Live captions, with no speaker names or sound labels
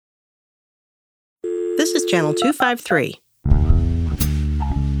This is Channel 253.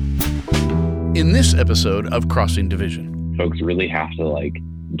 In this episode of Crossing Division, folks really have to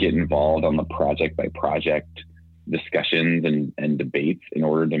get involved on the project by project discussions and debates in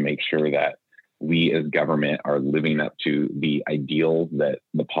order to make sure that we as government are living up to the ideals that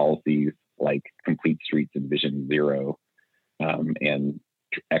the policies like Complete Streets and Vision Zero and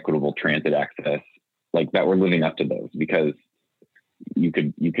equitable transit access, that we're living up to those, because you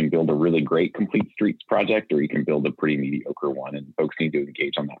can build a really great Complete Streets project, or you can build a pretty mediocre one, and folks need to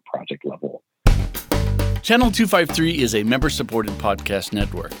engage on that project level. Channel 253 is a member-supported podcast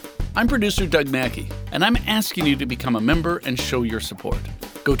network. I'm producer Doug Mackey, and I'm asking you to become a member and show your support.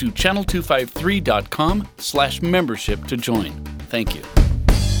 Go to channel253.com/membership to join. Thank you.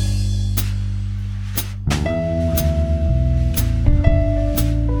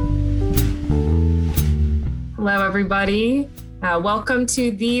 Hello, everybody. Welcome to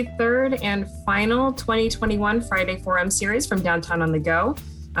the third and final 2021 Friday Forum series from Downtown on the Go.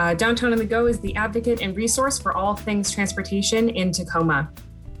 Downtown on the Go is the advocate and resource for all things transportation in Tacoma.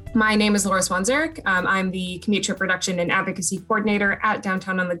 My name is Laura Swanzarek. I'm the commute trip reduction and advocacy coordinator at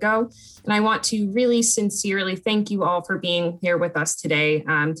Downtown on the Go. And I want to really sincerely thank you all for being here with us today,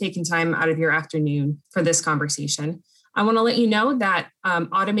 taking time out of your afternoon for this conversation. I want to let you know that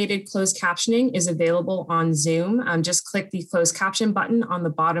automated closed captioning is available on Zoom. Just click the closed caption button on the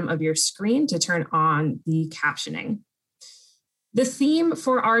bottom of your screen to turn on the captioning. The theme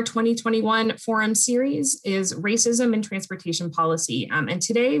for our 2021 Forum series is racism and transportation policy. And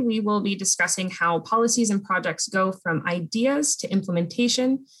today we will be discussing how policies and projects go from ideas to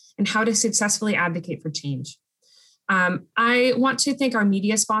implementation and how to successfully advocate for change. I want to thank our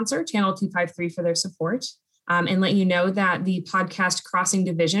media sponsor, Channel 253, for their support. And let you know that the podcast Crossing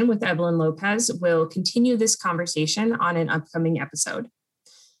Division with Evelyn Lopez will continue this conversation on an upcoming episode.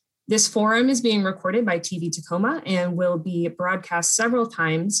 This forum is being recorded by TV Tacoma and will be broadcast several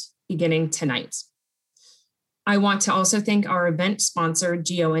times beginning tonight. I want to also thank our event sponsor,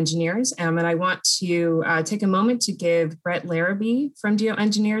 Geoengineers, and I want to take a moment to give Brett Larrabee from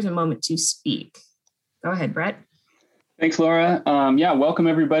Geoengineers a moment to speak. Go ahead, Brett. Thanks, Laura. Welcome,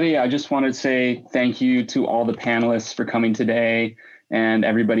 everybody. I just wanted to say thank you to all the panelists for coming today and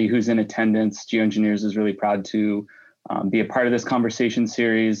everybody who's in attendance. Geoengineers is really proud to be a part of this conversation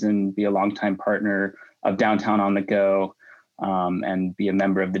series and be a longtime partner of Downtown on the Go and be a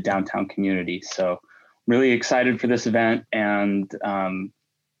member of the downtown community. So really excited for this event and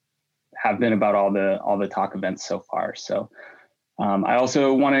have been about all the talk events so far. So I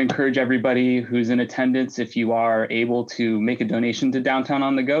also want to encourage everybody who's in attendance, if you are able to make a donation to Downtown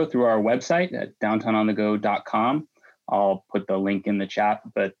on the Go through our website at downtownonthego.com. I'll put the link in the chat,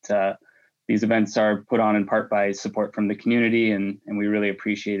 but these events are put on in part by support from the community, and we really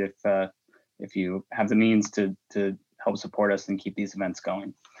appreciate if you have the means to help support us and keep these events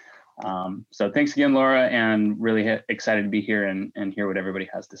going. So thanks again, Laura, and really excited to be here and hear what everybody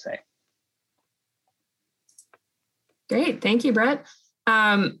has to say. Great. Thank you, Brett.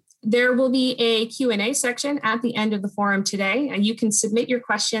 There will be a Q&A section at the end of the forum today, and you can submit your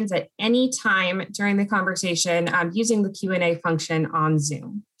questions at any time during the conversation using the Q&A function on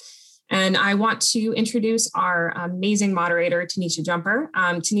Zoom. And I want to introduce our amazing moderator, Tanisha Jumper.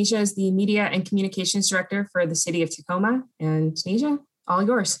 Tanisha is the Media and Communications Director for the City of Tacoma. And Tanisha, all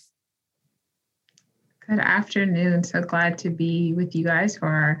yours. Good afternoon. So glad to be with you guys for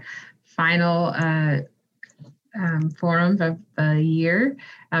our final forum of the year.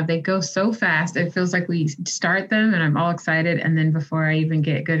 They go so fast. It feels like we start them and I'm all excited. And then before I even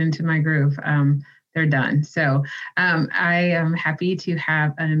get good into my groove, they're done. So I am happy to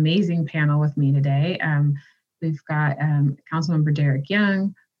have an amazing panel with me today. We've got Councilmember Derek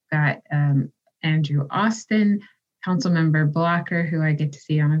Young, got Andrew Austin, Councilmember Blocker, who I get to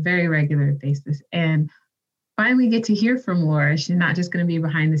see on a very regular basis, and finally get to hear from Laura. She's not just going to be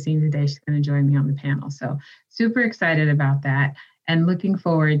behind the scenes today, she's going to join me on the panel. So super excited about that and looking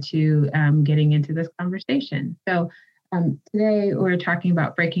forward to getting into this conversation. So today we're talking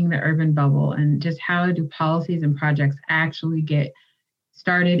about breaking the urban bubble and just how do policies and projects actually get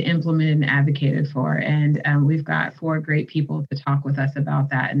started, implemented, and advocated for. And we've got 4 great people to talk with us about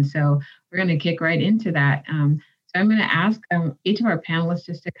that. And so we're going to kick right into that. So I'm going to ask each of our panelists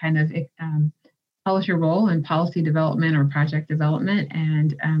just to kind of tell us your role in policy development or project development,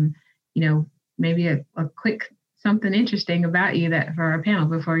 and maybe a quick something interesting about you that for our panel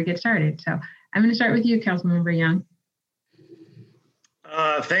before we get started. So I'm going to start with you, Councilmember Young.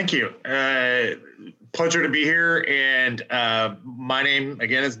 Thank you. Pleasure to be here. And my name,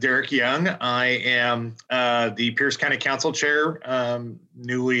 again, is Derek Young. I am the Pierce County Council Chair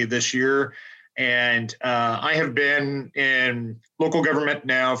newly this year. And I have been in local government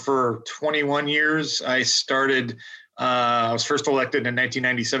now for 21 years. I was first elected in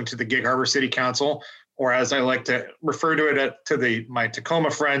 1997 to the Gig Harbor City Council, or as I like to refer to it to my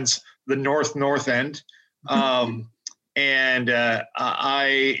Tacoma friends, the North End. So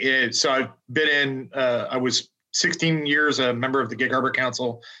I've been in, I was 16 years a member of the Gig Harbor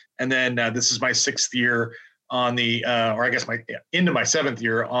Council. And then this is my 6th year on the, or I guess into my 7th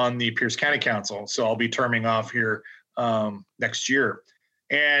year on the Pierce County Council. So I'll be terming off here next year.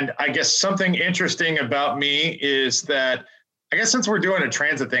 And I guess something interesting about me is that, I guess since we're doing a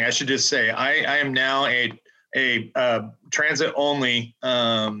transit thing, I should just say I am now a transit only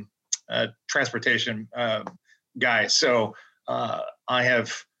transportation guy. So I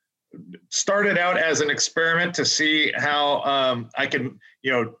have started out as an experiment to see how I can,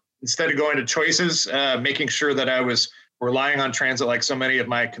 instead of going to choices, making sure that I was relying on transit like so many of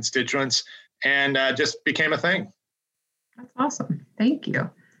my constituents, and just became a thing. That's awesome. Thank you.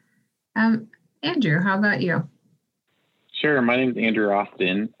 Andrew, how about you? Sure. My name is Andrew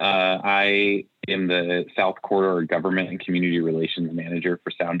Austin. I am the South Corridor Government and Community Relations Manager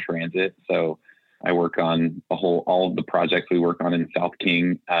for Sound Transit. So I work on all of the projects we work on in South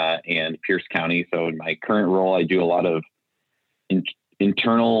King and Pierce County. So in my current role, I do a lot of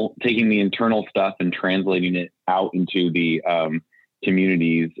taking the internal stuff and translating it out into the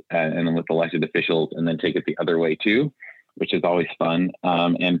communities and then with elected officials, and then take it the other way too, which is always fun.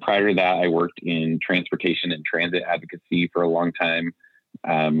 And prior to that, I worked in transportation and transit advocacy for a long time,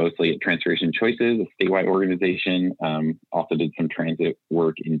 mostly at Transportation Choices, a statewide organization. Also did some transit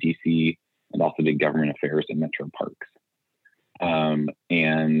work in DC, and also did government affairs in Metro Parks.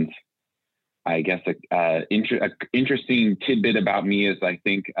 And I guess a interesting tidbit about me is I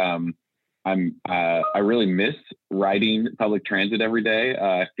think I really miss riding public transit every day.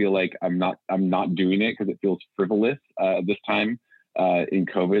 I feel like I'm not doing it because it feels frivolous this time in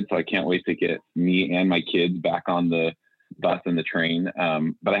COVID. So I can't wait to get me and my kids back on the bus and the train.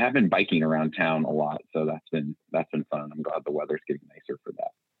 But I have been biking around town a lot, so that's been fun. I'm glad the weather's getting nicer for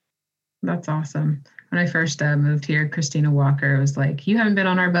that. That's awesome. When I first moved here, Christina Walker was like, "You haven't been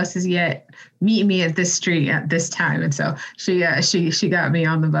on our buses yet. Meet me at this street at this time." And so she got me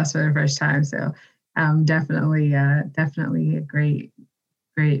on the bus for the first time. So definitely a great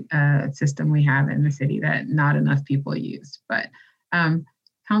system we have in the city that not enough people use. But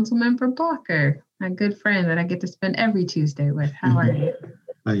Councilmember Blocker, my good friend that I get to spend every Tuesday with. How are you?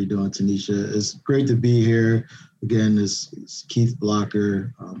 How you doing, Tanisha? It's great to be here. Again, this is Keith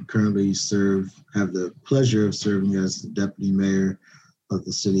Blocker. Currently have the pleasure of serving as the deputy mayor of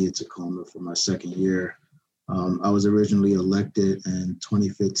the city of Tacoma for my 2nd year. I was originally elected in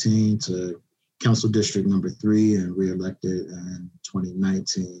 2015 to Council District number 3 and reelected in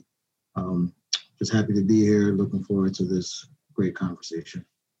 2019. Just happy to be here. Looking forward to this great conversation.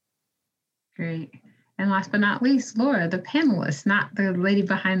 Great. And last but not least, Laura, the panelist, not the lady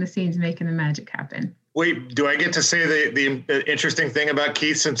behind the scenes making the magic happen. Wait, do I get to say the interesting thing about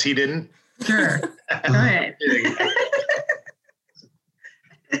Keith since he didn't? Sure. Go ahead.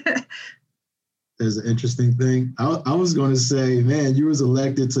 There's an interesting thing. I was going to say, man, you was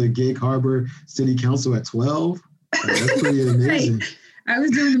elected to Gig Harbor City Council at 12. That's pretty amazing. Right. I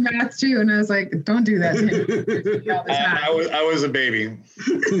was doing the math too, and I was like, don't do that to him. I was a baby.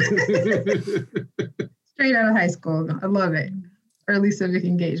 Straight out of high school. I love it. Early civic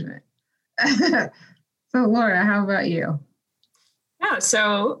engagement. So Laura, how about you? Yeah,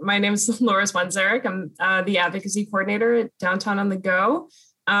 so my name is Laura Swanzarek. I'm the advocacy coordinator at Downtown on the Go.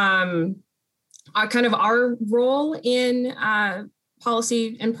 Kind of our role in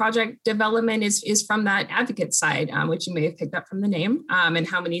policy and project development is from that advocate side, which you may have picked up from the name, and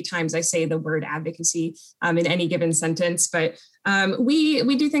how many times I say the word advocacy in any given sentence. But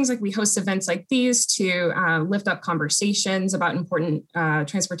we do things like we host events like these to lift up conversations about important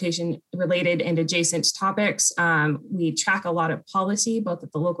transportation related and adjacent topics. We track a lot of policy, both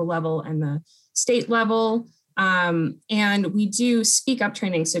at the local level and the state level. And we do speak up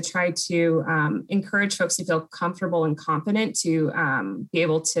trainings to try to encourage folks to feel comfortable and confident to be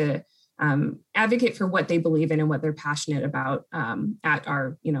able to advocate for what they believe in and what they're passionate about at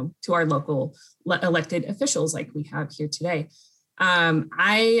our, to our local elected officials like we have here today.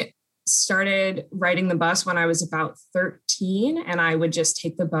 I started riding the bus when I was about 13, and I would just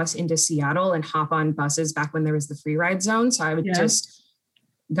take the bus into Seattle and hop on buses back when there was the free ride zone. So I would just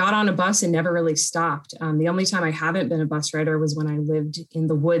got on a bus and never really stopped. The only time I haven't been a bus rider was when I lived in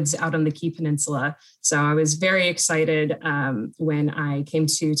the woods out on the Key Peninsula. So I was very excited when I came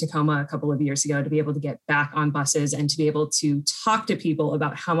to Tacoma a couple of years ago to be able to get back on buses and to be able to talk to people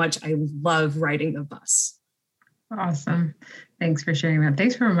about how much I love riding the bus. Awesome. Thanks for sharing that.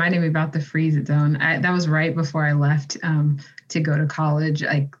 Thanks for reminding me about the freeze zone. That was right before I left to go to college.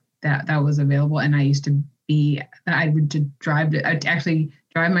 Like that was available. And I used to I'd actually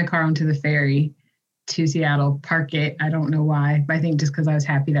drive my car onto the ferry to Seattle, park it. I don't know why, but I think just because I was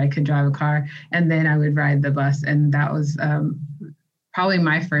happy that I could drive a car, and then I would ride the bus. And that was probably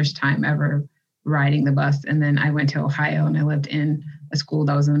my first time ever riding the bus. And then I went to Ohio and I lived in a school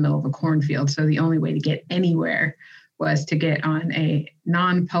that was in the middle of a cornfield. So the only way to get anywhere was to get on a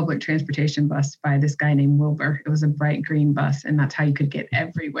non-public transportation bus by this guy named Wilbur. It was a bright green bus, and that's how you could get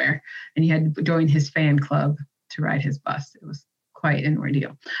everywhere. And you had to join his fan club to ride his bus. It was quite an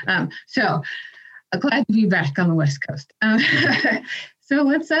ordeal. So glad to be back on the West Coast. So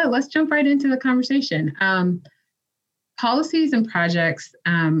let's jump right into the conversation. Policies and projects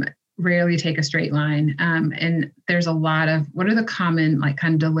rarely take a straight line. And there's a lot of, what are the common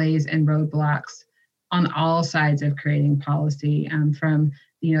kind of delays and roadblocks on all sides of creating policy, from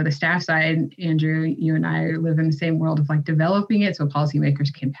the staff side? Andrew, you and I live in the same world of developing it so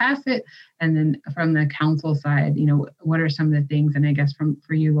policymakers can pass it. And then from the council side, what are some of the things? And I guess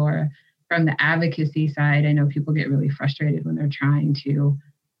for you, Laura, from the advocacy side, I know people get really frustrated when they're trying to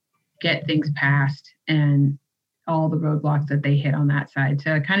get things passed and all the roadblocks that they hit on that side.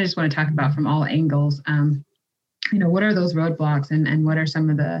 So I kind of just want to talk about from all angles, what are those roadblocks and what are some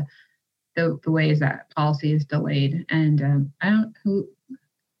of the ways that policy is delayed. And I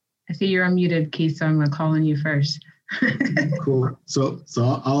see you're unmuted, Keith, so I'm going to call on you first. Cool. So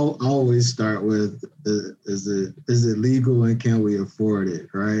I'll always start with, is it legal and can we afford it,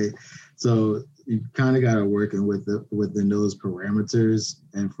 right? So you kind of got to work within those parameters,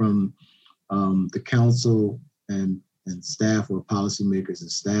 and from the council and staff or policymakers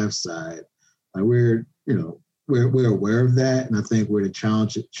and staff side, we're aware of that. And I think where the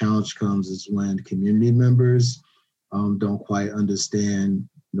challenge comes is when community members don't quite understand,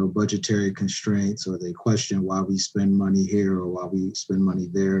 budgetary constraints, or they question why we spend money here or why we spend money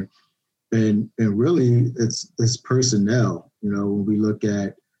there. And really it's personnel. When we look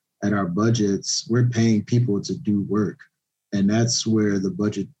at our budgets, we're paying people to do work. And that's where the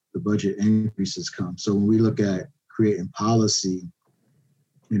budget increases come. So when we look at creating policy,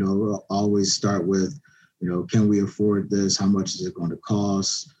 we'll always start with, can we afford this? How much is it going to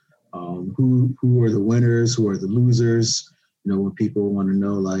cost? Who are the winners? Who are the losers? When people want to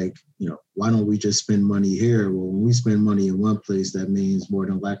know, why don't we just spend money here? Well, when we spend money in one place, that means more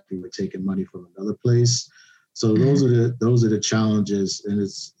than likely we're taking money from another place. So those are the challenges, and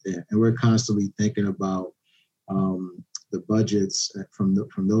we're constantly thinking about the budgets from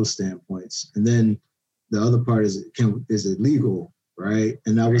those standpoints. And then the other part is it legal, right?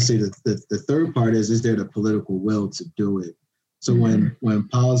 And I would say that the third part is there the political will to do it? So when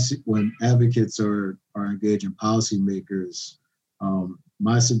advocates are engaging policymakers,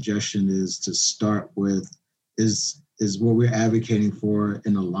 my suggestion is to start with is what we're advocating for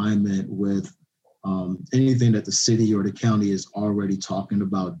in alignment with anything that the city or the county is already talking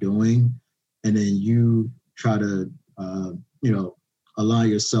about doing, and then you try to align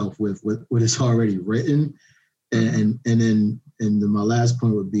yourself with what is already written, and then my last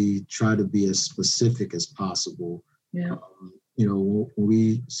point would be try to be as specific as possible. Yeah. When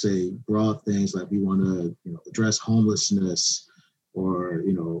we say broad things like we want to address homelessness, or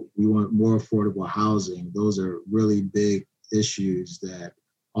we want more affordable housing, those are really big issues that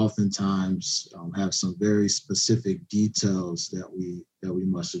oftentimes have some very specific details that we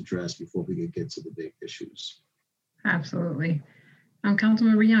must address before we can get to the big issues. Absolutely.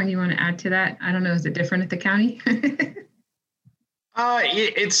 Councilmember Young, you want to add to that? I don't know, is it different at the county?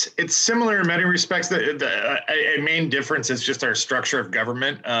 It's similar in many respects. A main difference is just our structure of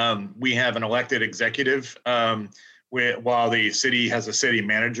government. We have an elected executive, while the city has a city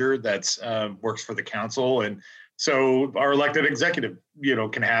manager that's works for the council, and so our elected executive,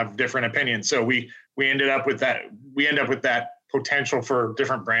 can have different opinions. So we ended up with that. We end up with that potential for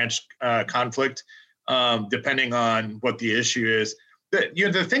different branch conflict, depending on what the issue is.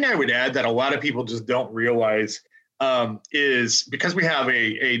 The thing I would add that a lot of people just don't realize is because we have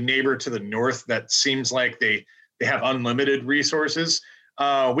a neighbor to the north that seems like they have unlimited resources,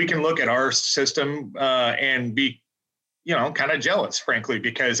 we can look at our system and be, kind of jealous, frankly,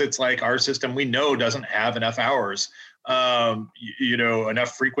 because it's like our system we know doesn't have enough hours,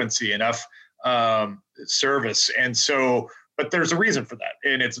 enough frequency, enough service. And so, but there's a reason for that,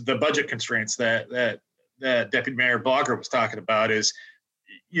 and it's the budget constraints that Deputy Mayor Blocker was talking about. Is,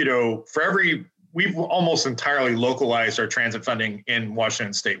 we've almost entirely localized our transit funding in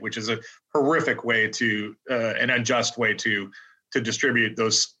Washington State, which is a horrific way to an unjust way to distribute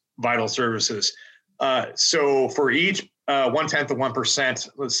those vital services. So for each 1/10 of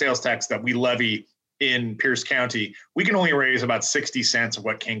 1% sales tax that we levy in Pierce County, we can only raise about 60 cents of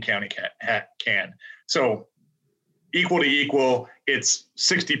what King County can. So equal to equal, it's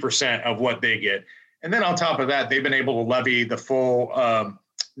 60% of what they get. And then on top of that, they've been able to levy the full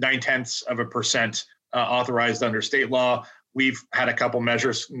 0.9% authorized under state law. We've had a couple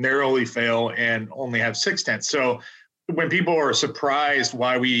measures narrowly fail and only have 0.6. So when people are surprised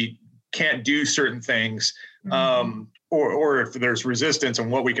why we can't do certain things, or if there's resistance on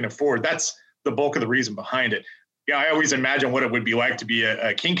what we can afford, that's the bulk of the reason behind it. Yeah, I always imagine what it would be like to be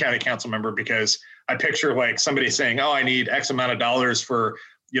a King County council member, because I picture like somebody saying, "Oh, I need X amount of dollars for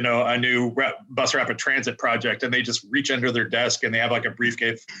a new bus rapid transit project," and they just reach under their desk and they have like a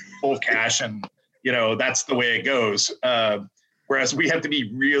briefcase full of cash, and that's the way it goes. Whereas we have to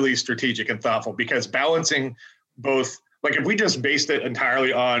be really strategic and thoughtful, because balancing both, like if we just based it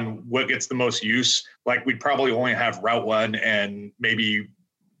entirely on what gets the most use, like we'd probably only have Route 1 and maybe,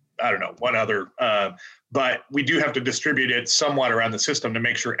 I don't know, one other, but we do have to distribute it somewhat around the system to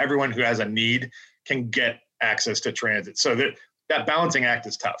make sure everyone who has a need can get access to transit. So that balancing act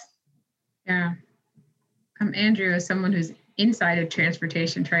is tough. Yeah. Andrew, as someone who's inside of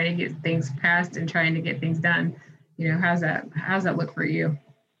transportation, trying to get things passed and trying to get things done, how's that look for you?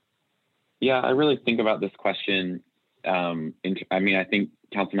 Yeah, I really think about this question. I think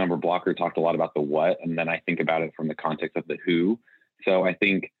Councilmember Blocker talked a lot about the what, and then I think about it from the context of the who. So I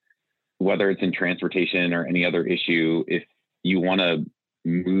think whether it's in transportation or any other issue, if you want to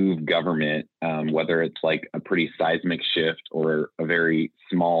move government, whether it's like a pretty seismic shift or a very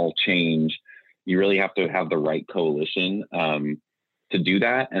small change, you really have to have the right coalition to do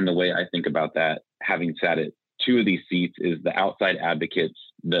that. And the way I think about that, having sat at two of these seats, is the outside advocates,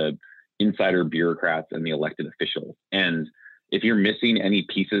 the insider bureaucrats, and the elected officials. And if you're missing any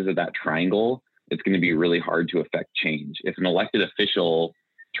pieces of that triangle, it's going to be really hard to affect change. If an elected official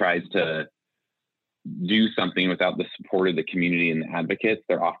tries to do something without the support of the community and the advocates,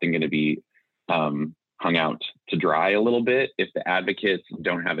 they're often going to be hung out to dry a little bit. If the advocates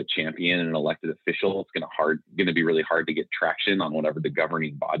don't have a champion and an elected official, it's going to be really hard to get traction on whatever the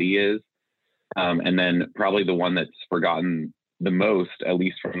governing body is. And then probably the one that's forgotten the most, at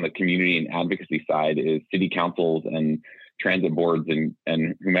least from the community and advocacy side, is city councils and transit boards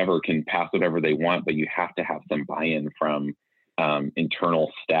and whomever can pass whatever they want, but you have to have some buy-in from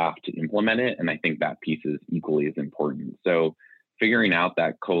internal staff to implement it. And I think that piece is equally as important. So figuring out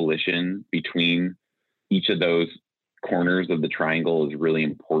that coalition between each of those corners of the triangle is really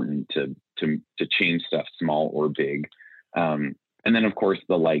important to change stuff, small or big. And then of course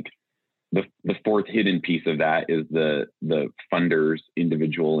the fourth hidden piece of that is the funders,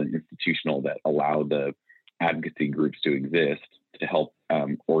 individual and institutional, that allow the advocacy groups to exist to help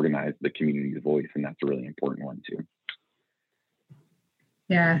organize the community's voice. And that's a really important one too.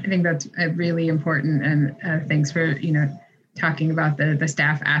 Yeah, I think that's really important. And thanks for, talking about the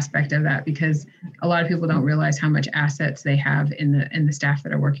staff aspect of that, because a lot of people don't realize how much assets they have in the staff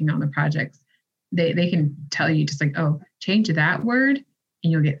that are working on the projects. They can tell you just like, oh, change that word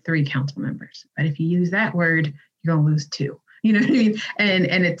and you'll get 3 council members. But if you use that word, you're going to lose 2. You know what I mean?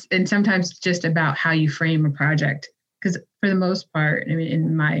 And sometimes it's just about how you frame a project. Because for the most part, I mean,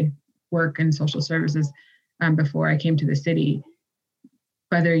 in my work in social services, before I came to the city,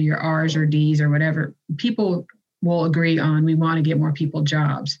 whether you're R's or D's or whatever, people will agree on, we want to get more people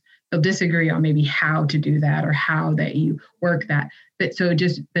jobs. They'll disagree on maybe how to do that or how that you work that. But so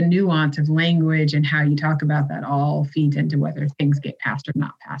just the nuance of language and how you talk about that all feeds into whether things get passed or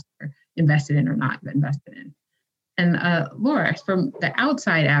not passed, or invested in or not invested in. And Laura, from the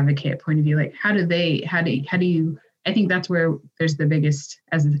outside advocate point of view, like how do you, I think that's where there's the biggest,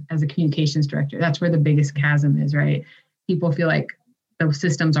 as a communications director, that's where the biggest chasm is, right? People feel like the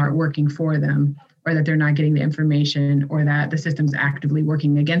systems aren't working for them, or that they're not getting the information, or that the system's actively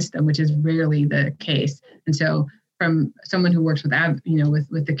working against them, which is rarely the case. And so from someone who works with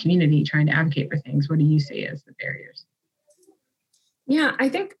the community trying to advocate for things, what do you see as the barriers? Yeah, I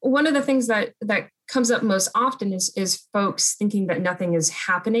think one of the things that comes up most often is folks thinking that nothing is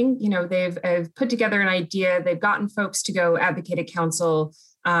happening. They've put together an idea, they've gotten folks to go advocate at council,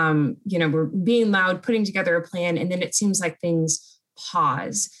 we're being loud, putting together a plan, and then it seems like things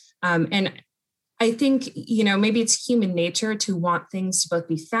pause. And I think, maybe it's human nature to want things to both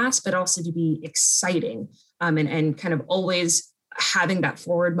be fast, but also to be exciting. and kind of always having that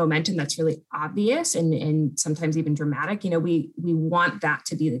forward momentum that's really obvious and sometimes even dramatic. We want that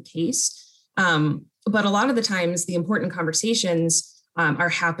to be the case. But a lot of the times the important conversations are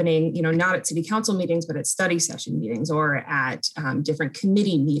happening, not at city council meetings, but at study session meetings or at different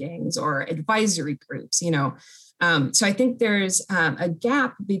committee meetings or advisory groups, So I think there's a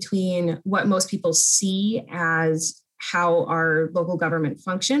gap between what most people see as how our local government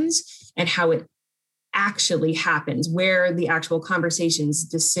functions and how it actually happens, where the actual conversations,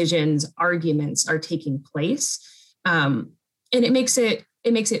 decisions, arguments are taking place. And it makes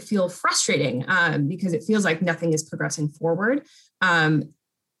it feel frustrating because it feels like nothing is progressing forward. And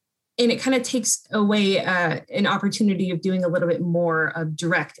it kind of takes away an opportunity of doing a little bit more of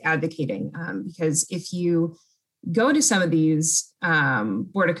direct advocating. Because if you go to some of these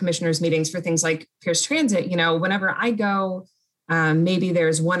Board of Commissioners meetings for things like Pierce Transit, whenever I go, maybe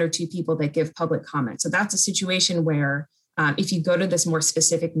there's one or two people that give public comment. So that's a situation where if you go to this more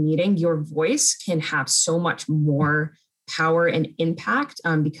specific meeting, your voice can have so much more power and impact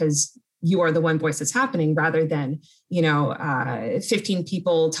because you are the one voice that's happening rather than, 15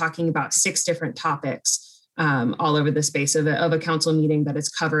 people talking about 6 different topics all over the space of a council meeting that is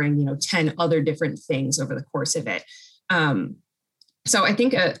covering, 10 other different things over the course of it. So I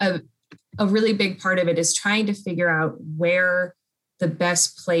think a really big part of it is trying to figure out where the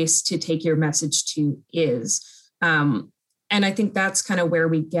best place to take your message to is. And I think that's kind of where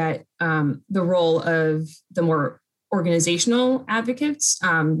we get the role of the more organizational advocates,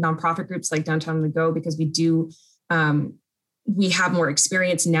 nonprofit groups like Downtown on the Go, because we have more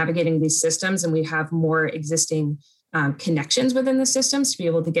experience navigating these systems and we have more existing connections within the systems to be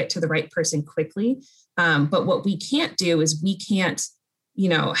able to get to the right person quickly. But what we can't do is we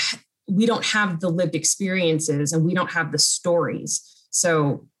don't have the lived experiences and we don't have the stories.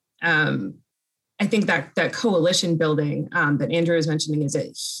 So I think that coalition building that Andrew is mentioning is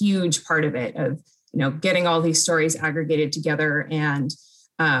a huge part of it, of getting all these stories aggregated together and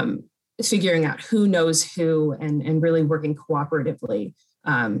figuring out who knows who and really working cooperatively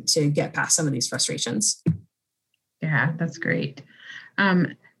to get past some of these frustrations. Yeah, that's great.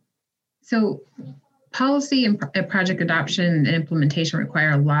 So policy and project adoption and implementation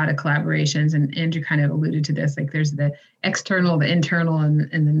require a lot of collaborations, and Andrew kind of alluded to this. Like there's the external, the internal,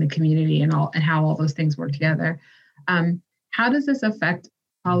 and then the community and how all those things work together. How does this affect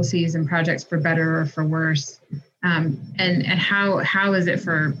policies and projects for better or for worse? And how is it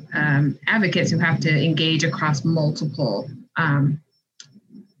for advocates who have to engage across multiple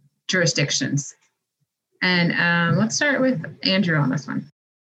jurisdictions? And let's start with Andrew on this one.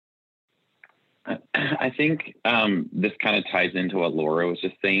 I think this kind of ties into what Laura was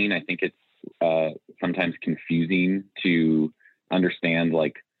just saying. I think it's sometimes confusing to understand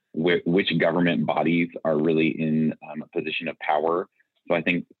which government bodies are really in a position of power. So I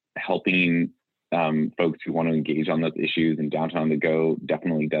think helping folks who want to engage on those issues, and Downtown on the Go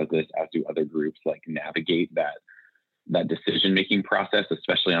definitely does this, as do other groups, navigate that decision-making process,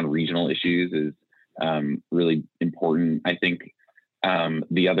 especially on regional issues, is really important. I think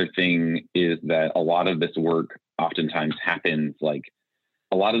the other thing is that a lot of this work oftentimes happens,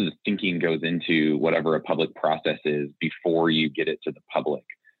 a lot of the thinking goes into whatever a public process is before you get it to the public.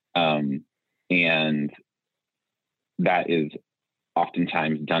 And that is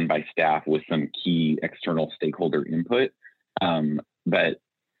oftentimes done by staff with some key external stakeholder input. But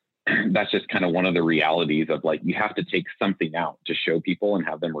that's just kind of one of the realities of you have to take something out to show people and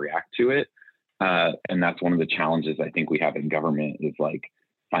have them react to it. And that's one of the challenges I think we have in government is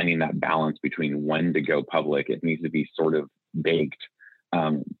finding that balance between when to go public. It needs to be sort of baked,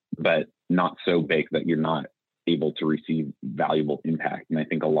 but not so baked that you're not able to receive valuable impact. And I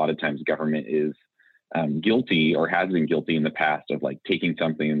think a lot of times government is guilty or has been guilty in the past of taking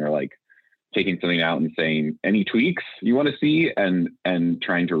something and they're taking something out and saying, any tweaks you want to see, and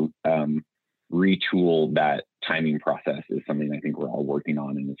trying to retool that timing process is something I think we're all working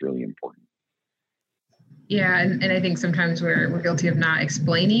on and is really important. Yeah, and I think sometimes we're guilty of not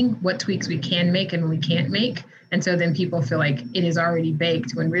explaining what tweaks we can make and we can't make. And so then people feel like it is already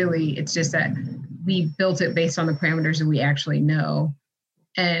baked when really it's just that we built it based on the parameters that we actually know.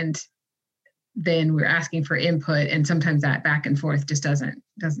 And then we're asking for input, and sometimes that back and forth just doesn't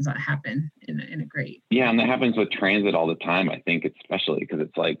happen in a great. Yeah, and that happens with transit all the time, I think, especially because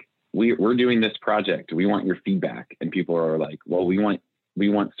it's we're doing this project, we want your feedback, and people are well, we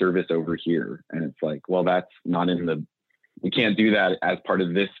want service over here, and it's well, that's not we can't do that as part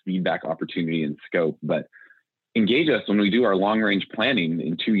of this feedback opportunity and scope, but engage us when we do our long range planning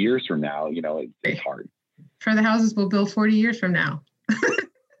in 2 years from now. It's hard. For the houses we'll build 40 years from now.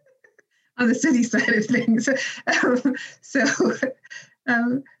 on the city side of things.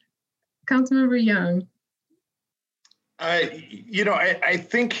 Councilmember Young. I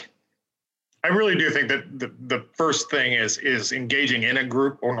really do think that the first thing is engaging in a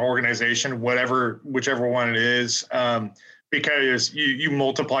group or an organization, whichever one it is, because you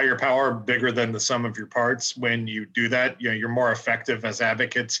multiply your power bigger than the sum of your parts when you do that. You're more effective as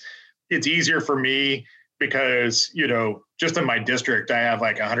advocates. It's easier for me because just in my district I have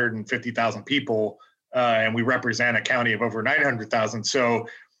like 150,000 people, and we represent a county of over 900,000. So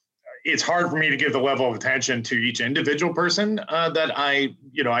it's hard for me to give the level of attention to each individual person that I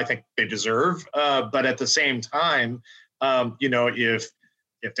think they deserve. But at the same time,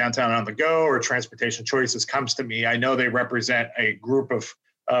 if Downtown on the Go or Transportation Choices comes to me, I know they represent a group of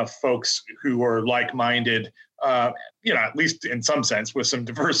folks who are like-minded, at least in some sense, with some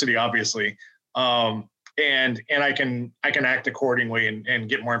diversity, obviously. And I can act accordingly and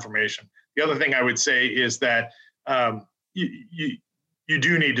get more information. The other thing I would say is that you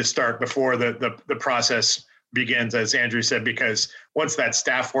do need to start before the process begins, as Andrew said, because once that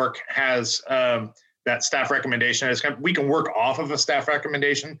staff work has that staff recommendation has come, we can work off of a staff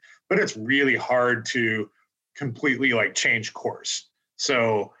recommendation, but it's really hard to completely change course.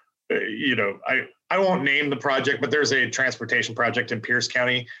 So, I won't name the project, but there's a transportation project in Pierce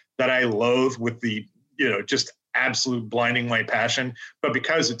County that I loathe with the, just absolute blinding light passion, but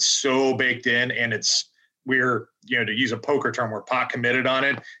because it's so baked in and we're, to use a poker term, we're pot committed on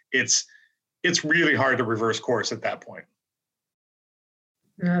it. It's really hard to reverse course at that point.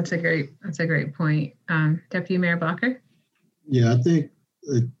 That's a great point. Deputy Mayor Blocker? Yeah, I think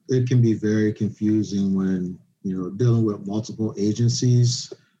it can be very confusing when, dealing with multiple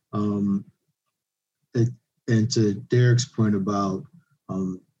agencies. And to Derek's point about,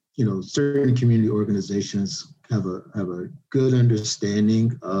 certain community organizations have a good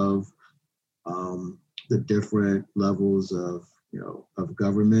understanding of the different levels of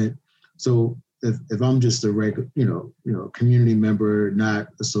government. So if I'm just a regular, community member not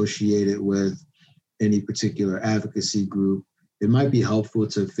associated with any particular advocacy group, it might be helpful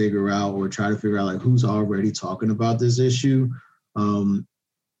to try to figure out who's already talking about this issue. None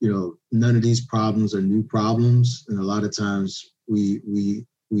of these problems are new problems, and a lot of times we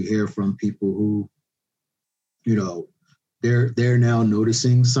hear from people who, they're now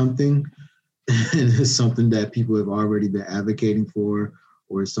noticing something, and it's something that people have already been advocating for,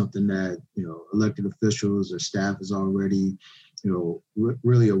 or it's something that elected officials or staff is already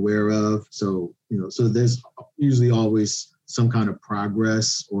really aware of. So so there's usually always some kind of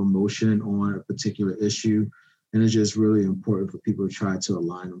progress or motion on a particular issue, and it's just really important for people to try to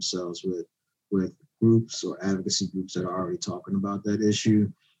align themselves with groups or advocacy groups that are already talking about that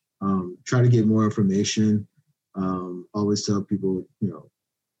issue. Try to get more information. Always tell people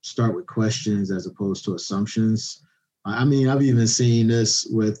start with questions as opposed to assumptions. I've even seen this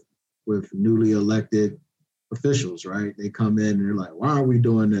with newly elected officials, right? They come in and they're like, "Why aren't we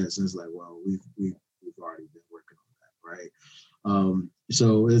doing this?" And it's like, well, we've already been working on that, right?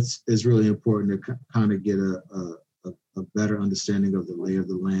 So it's really important to kind of get a better understanding of the lay of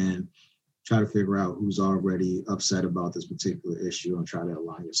the land, try to figure out who's already upset about this particular issue, and try to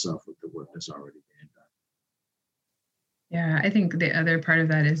align yourself with the work that's already being done. Yeah, I think the other part of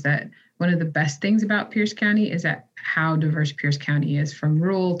that is that one of the best things about Pierce County is that how diverse Pierce County is, from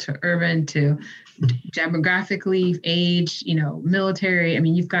rural to urban to demographically, age, military.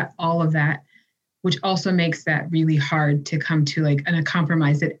 You've got all of that, which also makes that really hard to come to a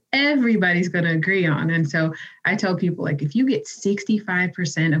compromise that everybody's going to agree on. And so I tell people, if you get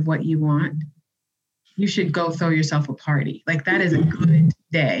 65% of what you want, you should go throw yourself a party. That is a good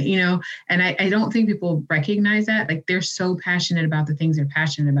day, and I don't think people recognize that. They're so passionate about the things they're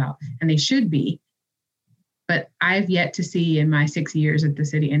passionate about, and they should be. But I've yet to see in my 6 years at the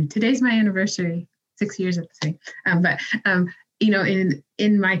city, and today's my anniversary, 6 years at the city.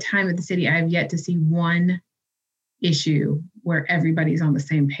 In my time at the city, I've yet to see one issue where everybody's on the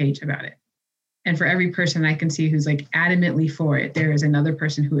same page about it. And for every person I can see who's adamantly for it, there is another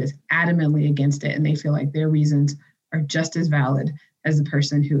person who is adamantly against it, and they feel like their reasons are just as valid as the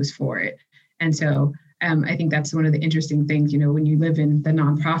person who is for it. And so I think that's one of the interesting things, when you live in the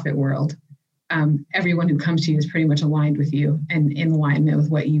nonprofit world, everyone who comes to you is pretty much aligned with you and in alignment with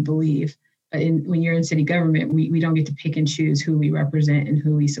what you believe. But when you're in city government, we don't get to pick and choose who we represent and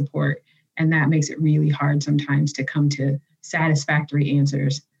who we support. And that makes it really hard sometimes to come to satisfactory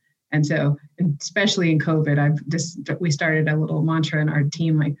answers. And so, especially in COVID, we started a little mantra in our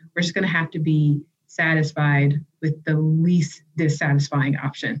team, we're just going to have to be satisfied with the least dissatisfying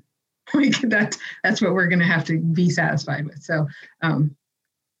option. That's what we're going to have to be satisfied with. So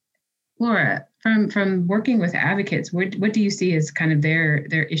Laura, from working with advocates, what do you see as kind of their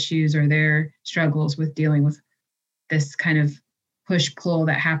issues or their struggles with dealing with this kind of push-pull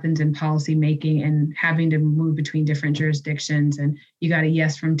that happens in policy making and having to move between different jurisdictions? And you got a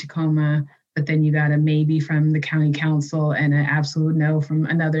yes from Tacoma, but then you got a maybe from the county council and an absolute no from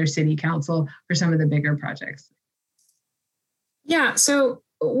another city council for some of the bigger projects. Yeah, so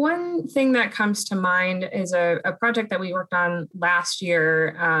one thing that comes to mind is a project that we worked on last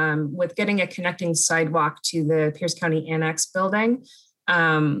year with getting a connecting sidewalk to the Pierce County Annex building.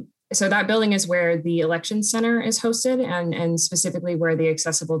 So that building is where the election center is hosted and specifically where the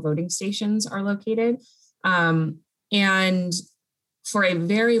accessible voting stations are located. And for a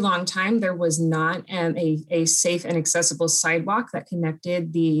very long time, there was not a safe and accessible sidewalk that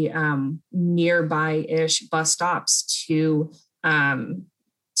connected the nearby-ish bus stops to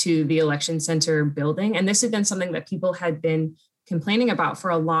the election center building. And this had been something that people had been complaining about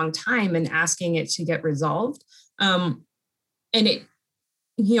for a long time and asking it to get resolved. And it,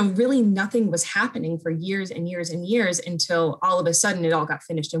 really nothing was happening for years and years and years until all of a sudden it all got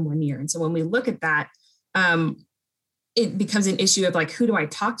finished in 1 year. And so when we look at that, it becomes an issue of like, who do I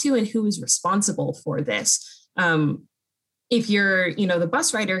talk to and who is responsible for this? If you're, the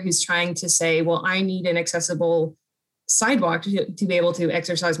bus rider who's trying to say, well, I need an accessible sidewalk to be able to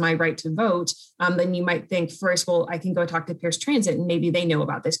exercise my right to vote, then you might think first, well, I can go talk to Pierce Transit and maybe they know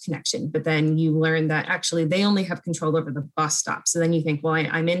about this connection. But then you learn that actually they only have control over the bus stop. So then you think, well,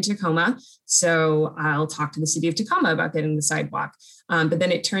 I'm in Tacoma, so I'll talk to the city of Tacoma about getting the sidewalk. But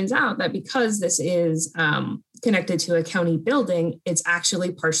then it turns out that because this is connected to a county building, it's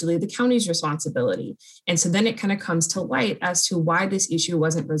actually partially the county's responsibility. And so then it kind of comes to light as to why this issue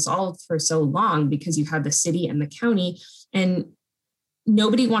wasn't resolved for so long, because you have the city and the county, and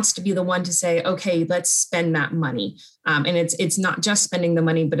nobody wants to be the one to say, okay, let's spend that money. And it's not just spending the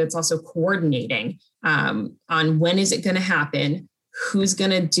money, but it's also coordinating on when is it going to happen, who's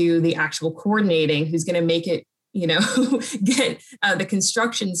going to do the actual coordinating, who's going to make it, get the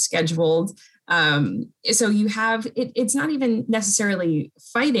construction scheduled. So you have, it's not even necessarily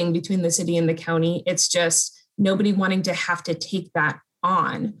fighting between the city and the county. It's just nobody wanting to have to take that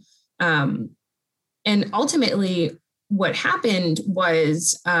on. And ultimately what happened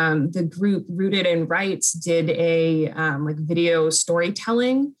was the group Rooted in Rights did a video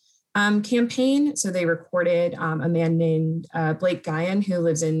storytelling campaign. So they recorded a man named Blake Guyan, who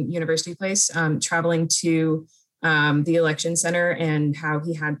lives in University Place, traveling to the election center, and how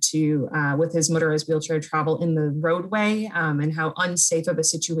he had to, with his motorized wheelchair, travel in the roadway, and how unsafe of a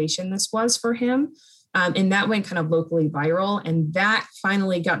situation this was for him. And that went kind of locally viral. And that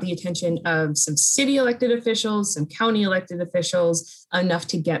finally got the attention of some city elected officials, some county elected officials, enough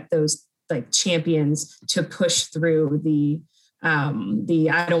to get those champions to push through the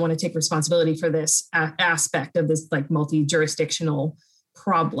I don't want to take responsibility for this aspect of this multi-jurisdictional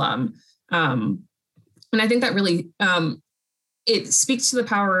problem. And I think that really, it speaks to the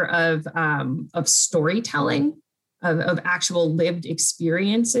power of storytelling, of actual lived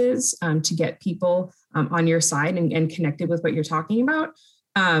experiences, to get people on your side and connected with what you're talking about.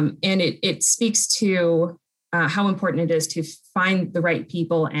 And it speaks to how important it is to find the right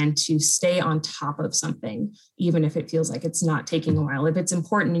people and to stay on top of something, even if it feels like it's not taking a while. If it's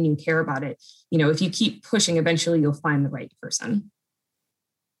important and you care about it, if you keep pushing, eventually you'll find the right person.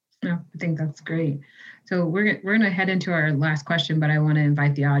 No, I think that's great. So we're going to head into our last question, but I want to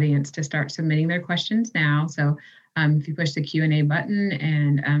invite the audience to start submitting their questions now. So if you push the Q&A button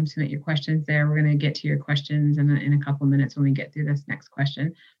and submit your questions there, we're going to get to your questions in a couple of minutes when we get through this next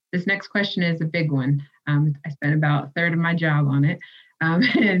question. This next question is a big one. I spent about a third of my job on it.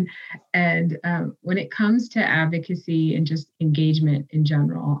 And when it comes to advocacy and just engagement in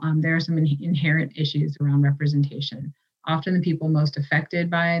general, there are some inherent issues around representation. Often the people most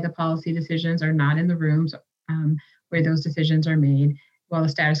affected by the policy decisions are not in the rooms where those decisions are made, while the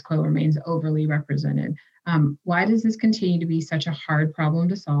status quo remains overly represented. Why does this continue to be such a hard problem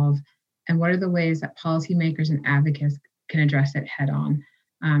to solve? And what are the ways that policymakers and advocates can address it head on?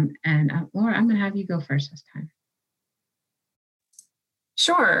 Laura, I'm going to have you go first this time.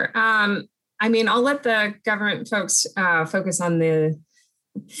 Sure. I'll let the government folks focus on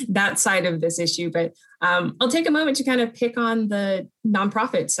that side of this issue, but I'll take a moment to kind of pick on the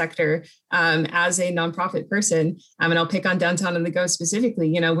nonprofit sector as a nonprofit person, and I'll pick on Downtown on the Go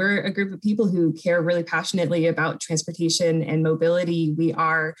specifically. We're a group of people who care really passionately about transportation and mobility. We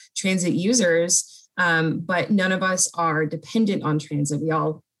are transit users, but none of us are dependent on transit. We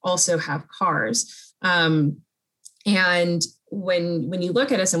all also have cars. And when you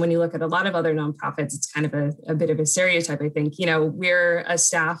look at us and when you look at a lot of other nonprofits, it's kind of a bit of a stereotype, I think. We're a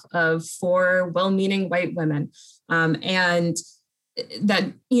staff of 4 well-meaning white women. And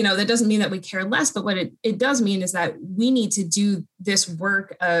that, that doesn't mean that we care less, but what it does mean is that we need to do this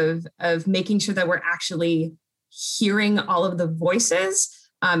work of making sure that we're actually hearing all of the voices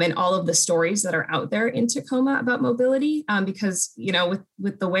and all of the stories that are out there in Tacoma about mobility, because,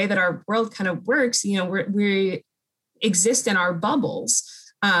 with the way that our world kind of works, we exist in our bubbles,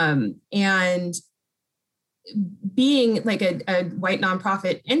 and being like a white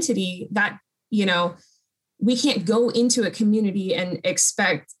nonprofit entity that, we can't go into a community and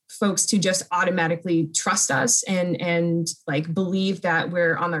expect folks to just automatically trust us and like believe that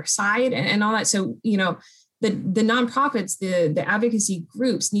we're on their side and all that. So, the nonprofits, the advocacy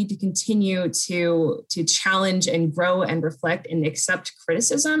groups need to continue to challenge and grow and reflect and accept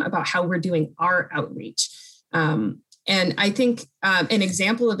criticism about how we're doing our outreach. And I think an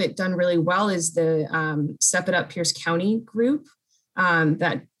example of it done really well is the Step It Up Pierce County group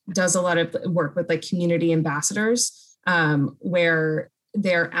that does a lot of work with like community ambassadors, where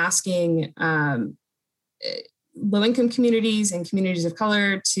they're asking low-income communities and communities of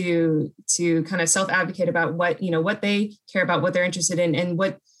color to kind of self-advocate about what they care about, what they're interested in. And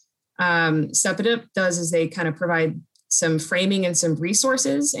what Step It Up does is they kind of provide some framing and some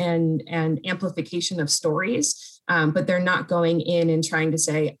resources and amplification of stories. But they're not going in and trying to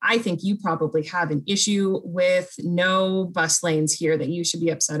say, I think you probably have an issue with no bus lanes here that you should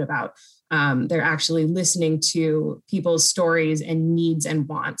be upset about. They're actually listening to people's stories and needs and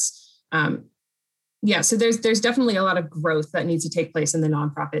wants. So there's definitely a lot of growth that needs to take place in the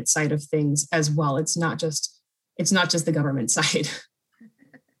nonprofit side of things as well. It's not just the government side.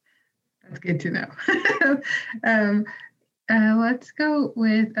 That's good to know. Let's go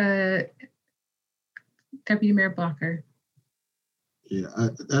with Deputy Mayor Blocker. Yeah,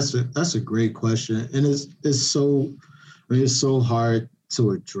 that's a great question, and it's so hard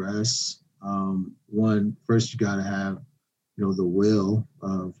to address. First you got to have the will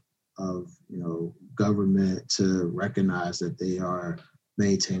of government to recognize that they are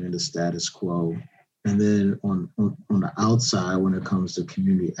maintaining the status quo, and then on the outside, when it comes to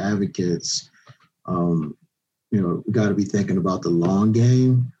community advocates, we got to be thinking about the long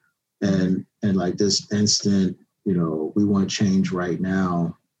game. And like this instant, we want change right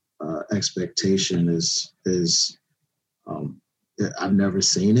now. Expectation is I've never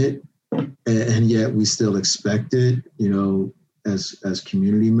seen it, and yet we still expect it, as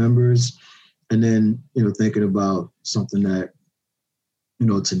community members. And then, thinking about something that,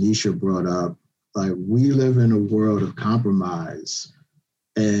 Tanisha brought up, like we live in a world of compromise,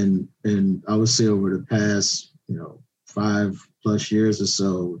 and I would say over the past, 5+ years or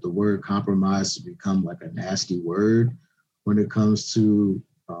so, the word compromise has become like a nasty word when it comes to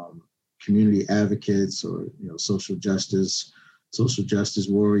community advocates or social justice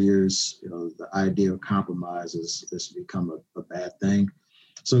warriors. The idea of compromise has become a bad thing.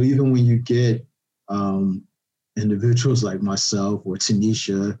 So even when you get individuals like myself or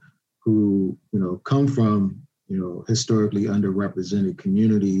Tanisha who come from historically underrepresented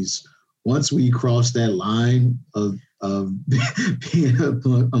communities, once we cross that line of being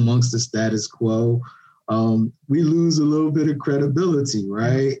amongst the status quo, we lose a little bit of credibility,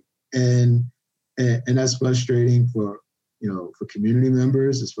 right? And that's frustrating for community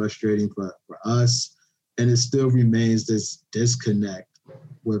members. It's frustrating for us, and it still remains this disconnect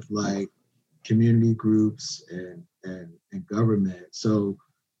with like community groups and government. So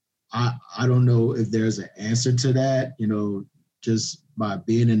I don't know if there's an answer to that. Just by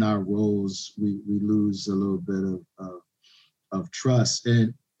being in our roles, we lose a little bit of trust.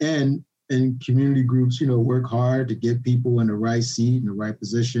 And community groups, work hard to get people in the right seat, in the right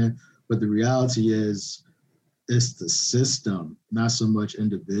position. But the reality is it's the system, not so much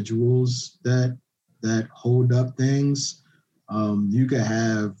individuals that hold up things. You could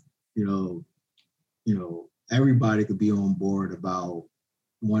have, everybody could be on board about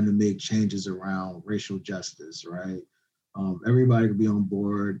wanting to make changes around racial justice, right? Everybody could be on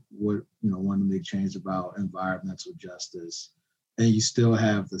board with, wanting to make change about environmental justice. And you still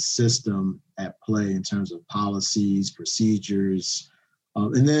have the system at play in terms of policies, procedures.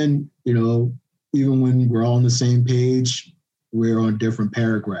 And then, even when we're all on the same page, we're on different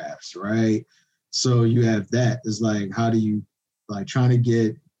paragraphs, right? So you have that. It's like, how do you, like, trying to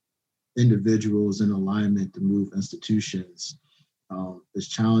get individuals in alignment to move institutions is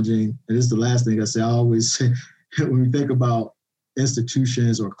challenging. And this is the last thing I say. I always say, when we think about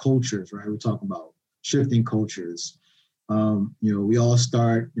institutions or cultures, right? We're talking about shifting cultures. We all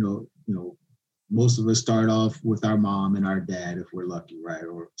start, most of us start off with our mom and our dad, if we're lucky, right?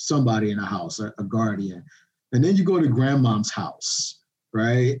 Or somebody in the house, a guardian. And then you go to grandmom's house,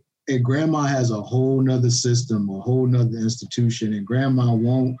 right? And grandma has a whole nother system, a whole nother institution, and grandma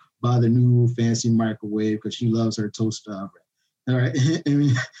won't buy the new fancy microwave because she loves her toaster oven. All right.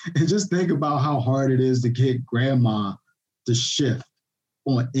 And just think about how hard it is to get grandma to shift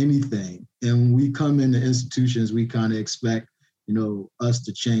on anything. And when we come into institutions, we kind of expect, us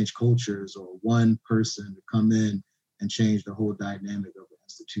to change cultures or one person to come in and change the whole dynamic of the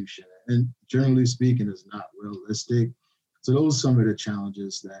institution. And generally speaking, it's not realistic. So those are some of the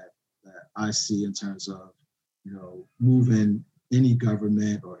challenges that I see in terms of, moving any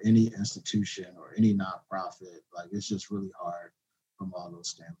government or any institution or any nonprofit. Like, it's just really hard from all those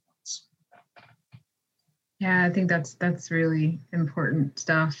standpoints. Yeah, I think that's really important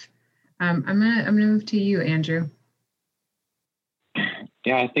stuff. I'm gonna move to you, Andrew.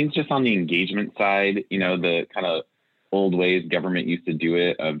 Yeah, I think just on the engagement side, the kind of old ways government used to do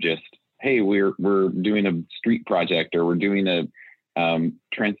it of just, hey, we're doing a street project, or we're doing a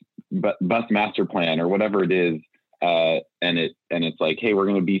bus master plan, or whatever it is, and it's like, hey, we're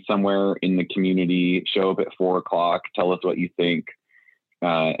going to be somewhere in the community, show up at 4:00, tell us what you think,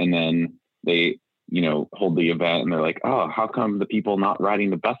 and then they hold the event, and they're like, oh, how come the people not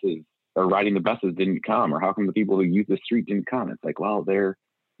riding the buses didn't come? Or how come the people who use the street didn't come? It's like, well, they're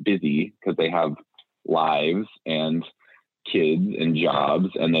busy because they have lives and kids and jobs,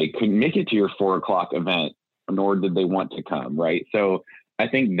 and they couldn't make it to your 4:00 event, nor did they want to come, right? So I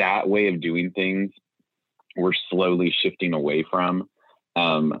think that way of doing things, we're slowly shifting away from,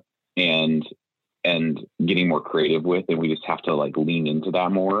 and getting more creative with, and we just have to lean into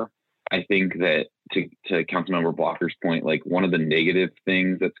that more. I think that to Councilmember Blocker's point, one of the negative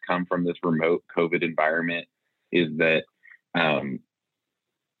things that's come from this remote COVID environment is that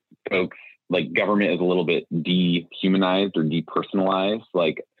folks, government is a little bit dehumanized or depersonalized.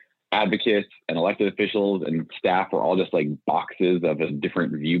 Advocates and elected officials and staff are all just boxes of a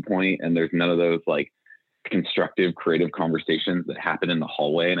different viewpoint, and there's none of those constructive, creative conversations that happen in the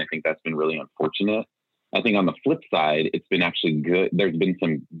hallway. And I think that's been really unfortunate. I think on the flip side, it's been actually good. There's been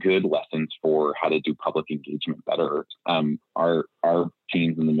some good lessons for how to do public engagement better. Our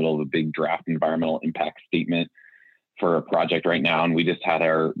team's in the middle of a big draft environmental impact statement for a project right now, and we just had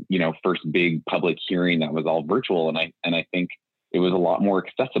our first big public hearing that was all virtual, and I think it was a lot more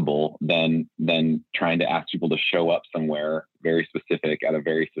accessible than trying to ask people to show up somewhere very specific at a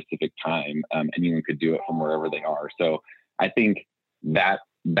very specific time. Anyone could do it from wherever they are. So I think that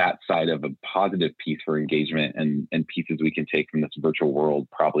side of a positive piece for engagement and pieces we can take from this virtual world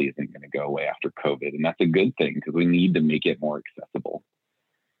probably isn't going to go away after COVID. And that's a good thing, because we need to make it more accessible.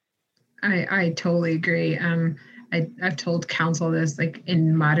 I totally agree. I've told council this,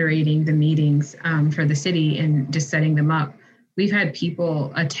 in moderating the meetings for the city and just setting them up. We've had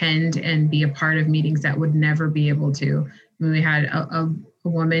people attend and be a part of meetings that would never be able to. We had a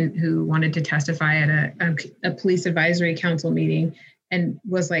woman who wanted to testify at a police advisory council meeting and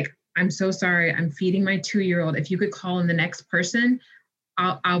was like, I'm so sorry, I'm feeding my 2-year-old. If you could call in the next person,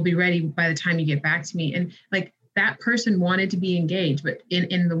 I'll be ready by the time you get back to me. And that person wanted to be engaged, but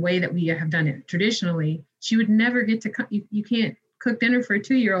in the way that we have done it traditionally, she would never get to, you can't cook dinner for a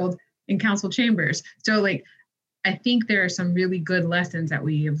 2-year-old in council chambers. So I think there are some really good lessons that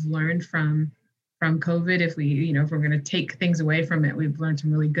we have learned from COVID. If we're going to take things away from it, we've learned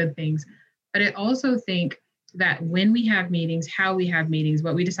some really good things. But I also think that when we have meetings, how we have meetings,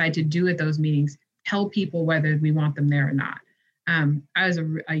 what we decide to do at those meetings, tell people whether we want them there or not. I was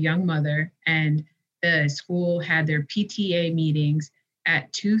a young mother, and the school had their PTA meetings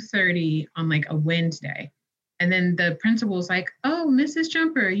at 2:30 on a Wednesday. And then the principal was like, oh, Mrs.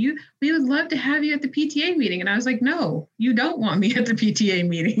 Jumper, we would love to have you at the PTA meeting. And I was like, no, you don't want me at the PTA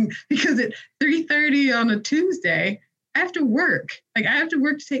meeting, because at 3:30 on a Tuesday, I have to work. I have to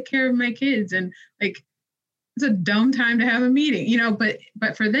work to take care of my kids. And it's a dumb time to have a meeting,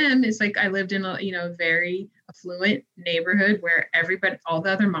 but for them, it's I lived in a very affluent neighborhood where all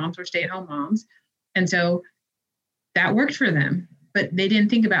the other moms were stay-at-home moms. And so that worked for them, but they didn't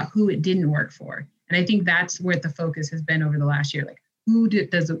think about who it didn't work for. And I think that's where the focus has been over the last year. Who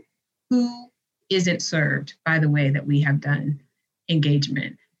isn't served by the way that we have done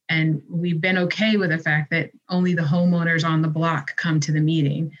engagement? And we've been okay with the fact that only the homeowners on the block come to the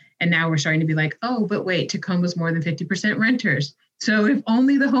meeting. And now we're starting to be like, oh, but wait, Tacoma's more than 50% renters. So if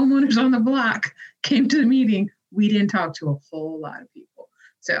only the homeowners on the block came to the meeting, we didn't talk to a whole lot of people.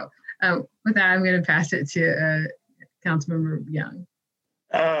 So with that, I'm going to pass it to Councilmember Young.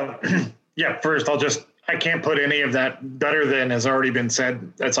 Yeah, first, I'll just I can't put any of that better than has already been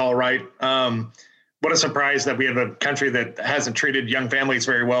said. That's all right. What a surprise that we have a country that hasn't treated young families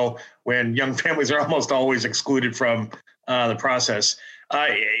very well when young families are almost always excluded from the process.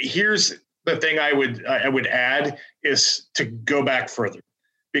 Here's the thing I would add is to go back further,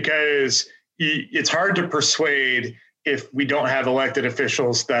 because it's hard to persuade if we don't have elected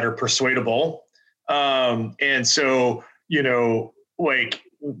officials that are persuadable. And so, like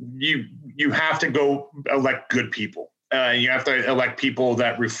you have to go elect good people. You have to elect people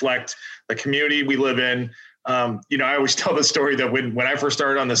that reflect the community we live in. I always tell the story that when I first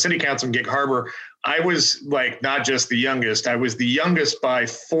started on the city council in Gig Harbor, I was like not just the youngest, I was the youngest by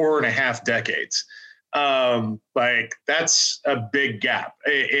 4.5 decades. Like that's a big gap.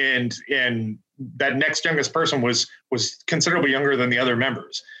 And that next youngest person was considerably younger than the other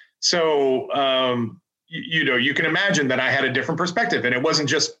members. So, you can imagine that I had a different perspective, and it wasn't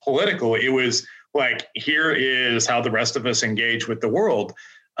just political. It was like, here is how the rest of us engage with the world.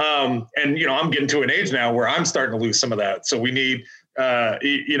 And, I'm getting to an age now where I'm starting to lose some of that. So we need,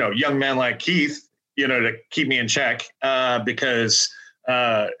 young men like Keith, to keep me in check, because,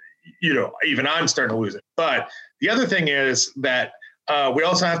 even I'm starting to lose it. But the other thing is that we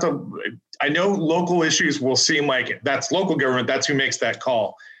also have to, I know local issues will seem like that's local government, that's who makes that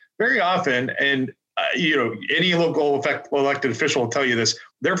call. Very often, and any local elected official will tell you this,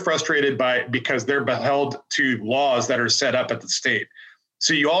 they're frustrated because they're held to laws that are set up at the state.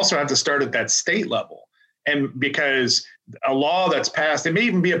 So you also have to start at that state level. And because a law that's passed, it may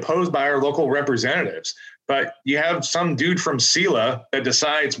even be opposed by our local representatives, but you have some dude from SELA that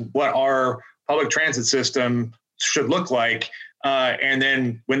decides what our public transit system should look like. And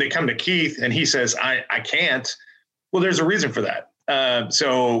then when they come to Keith and he says, I can't, well, there's a reason for that.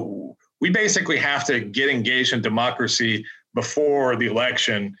 So we basically have to get engaged in democracy before the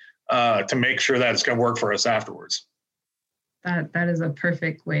election to make sure that it's going to work for us afterwards. That is a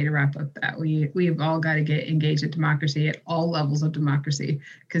perfect way to wrap up that. We've all got to get engaged in democracy at all levels of democracy,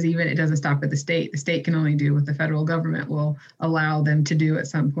 because even it doesn't stop at the state. The state can only do what the federal government will allow them to do at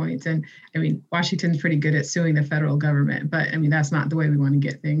some point. And I mean, Washington's pretty good at suing the federal government, but I mean, that's not the way we want to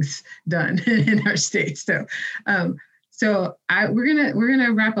get things done in our state. So, we're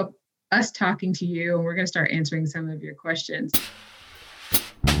gonna wrap up us talking to you, and we're going to start answering some of your questions.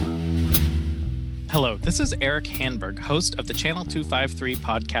 Hello, this is Eric Hanberg, host of the Channel 253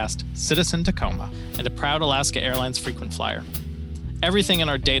 podcast, Citizen Tacoma, and a proud Alaska Airlines frequent flyer. Everything in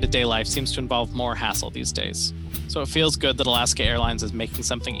our day-to-day life seems to involve more hassle these days, so it feels good that Alaska Airlines is making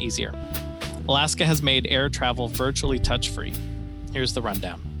something easier. Alaska has made air travel virtually touch-free. Here's the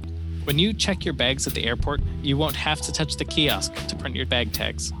rundown. When you check your bags at the airport, you won't have to touch the kiosk to print your bag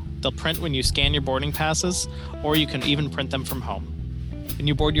tags. They'll print when you scan your boarding passes, or you can even print them from home. When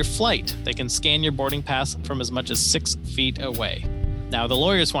you board your flight, they can scan your boarding pass from as much as 6 feet away. Now, the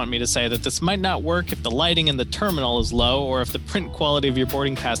lawyers want me to say that this might not work if the lighting in the terminal is low or if the print quality of your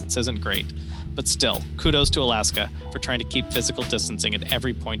boarding pass isn't great. But still, kudos to Alaska for trying to keep physical distancing at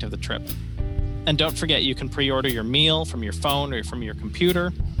every point of the trip. And don't forget, you can pre-order your meal from your phone or from your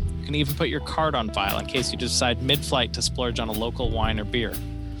computer. You can even put your card on file in case you decide mid-flight to splurge on a local wine or beer.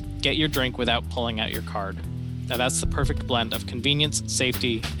 Get your drink without pulling out your card. Now that's the perfect blend of convenience,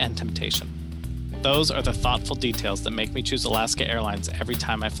 safety, and temptation. Those are the thoughtful details that make me choose Alaska Airlines every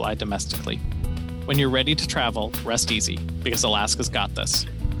time I fly domestically. When you're ready to travel, rest easy, because Alaska's got this.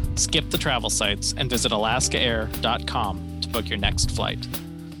 Skip the travel sites and visit alaskaair.com to book your next flight.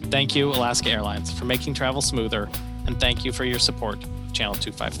 Thank you, Alaska Airlines, for making travel smoother, and thank you for your support of Channel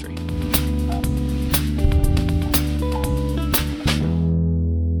 253.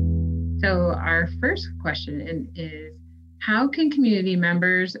 So our first question is, how can community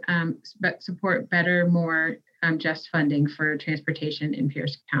members support better, more just funding for transportation in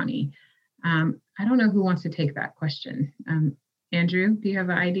Pierce County? I don't know who wants to take that question. Andrew, do you have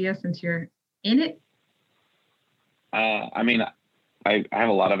an idea since you're in it? I have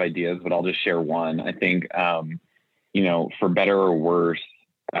a lot of ideas, but I'll just share one. I think, for better or worse,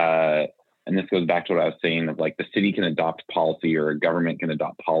 and this goes back to what I was saying of like the city can adopt policy or a government can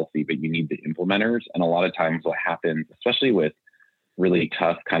adopt policy, but you need the implementers. And a lot of times what happens, especially with really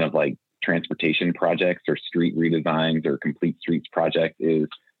tough kind of like transportation projects or street redesigns or complete streets project, is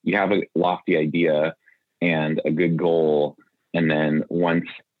you have a lofty idea and a good goal. And then once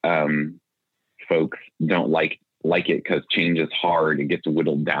folks don't like it because change is hard, it gets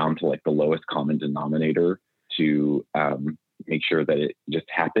whittled down to like the lowest common denominator to make sure that it just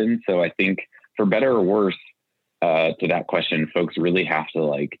happens. So I think for better or worse, to that question, folks really have to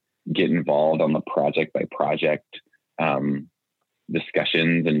like get involved on the project by project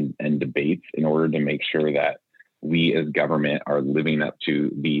discussions and debates in order to make sure that we as government are living up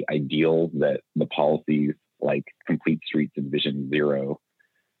to the ideals that the policies like Complete Streets and Vision Zero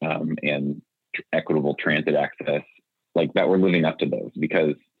and equitable transit access, like that we're living up to those,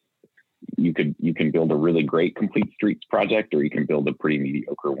 because you can build a really great Complete Streets project, or you can build a pretty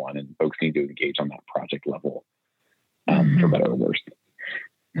mediocre one, and folks need to engage on that project level for better or worse.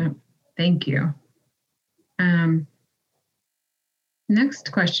 Yeah, thank you.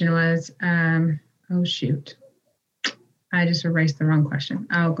 Next question was, oh shoot, I just erased the wrong question.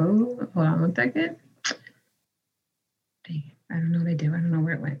 I'll go, hold on 1 second. Dang it, I don't know what I do. I don't know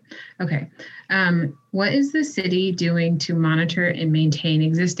where it went. Okay. What is the city doing to monitor and maintain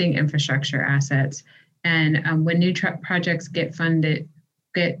existing infrastructure assets? And when new projects get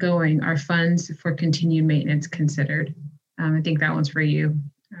going, are funds for continued maintenance considered? I think that one's for you,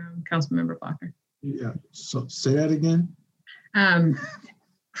 Councilmember Blocker. Yeah, so say that again.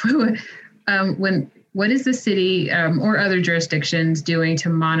 What is the city or other jurisdictions doing to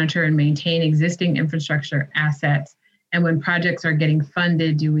monitor and maintain existing infrastructure assets? And when projects are getting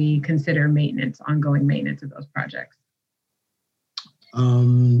funded, do we consider ongoing maintenance of those projects? I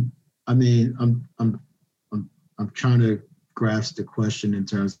mean, I'm trying to grasp the question in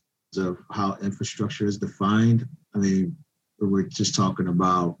terms of how infrastructure is defined. I mean, we're just talking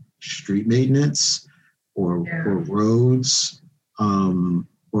about street maintenance or roads, or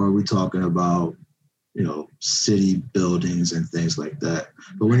are we talking about, city buildings and things like that?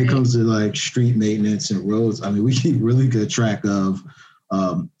 But when it comes to like street maintenance and roads, I mean, we keep really good track of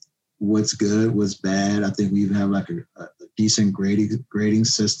what's good, what's bad. I think we even have like a decent grading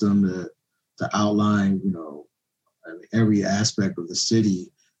system to outline, every aspect of the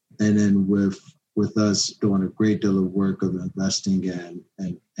city. And then with us doing a great deal of work of investing in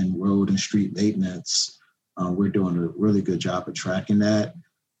road and street maintenance, we're doing a really good job of tracking that.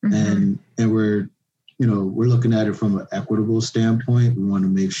 And we're looking at it from an equitable standpoint. We want to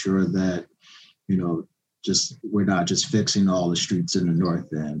make sure that, we're not just fixing all the streets in the north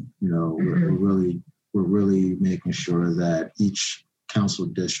end. We're really making sure that each council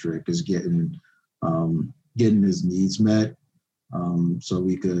district is getting his needs met. So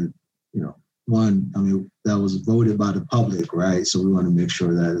we could, that was voted by the public, right? So we want to make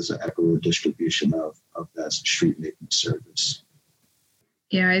sure that there's an equitable distribution of that street maintenance service.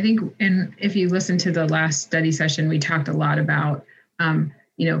 Yeah, I think, and if you listen to the last study session, we talked a lot about,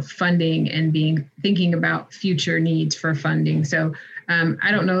 funding and thinking about future needs for funding. So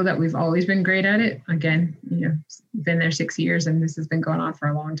I don't know that we've always been great at it. Again, been there 6 years and this has been going on for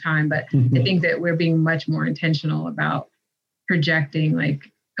a long time, but I think that we're being much more intentional about projecting, like,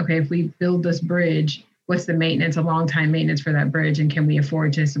 okay, if we build this bridge, what's the maintenance, a long time maintenance for that bridge, and can we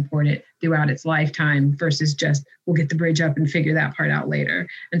afford to support it throughout its lifetime versus just we'll get the bridge up and figure that part out later.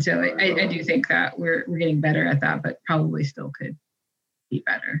 And so I do think that we're getting better at that, but probably still could be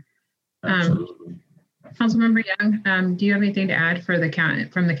better. Absolutely. Councilmember Young, do you have anything to add from the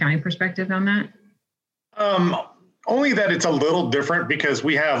county perspective on that? Only that it's a little different because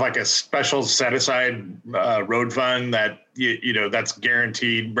we have like a special set aside road fund that that's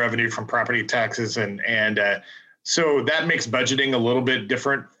guaranteed revenue from property taxes, and so that makes budgeting a little bit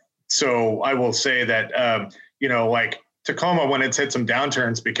different. So I will say that like Tacoma, when it's hit some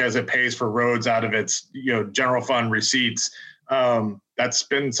downturns because it pays for roads out of its general fund receipts, that's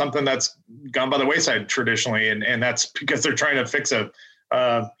been something that's gone by the wayside traditionally, and that's because they're trying to fix a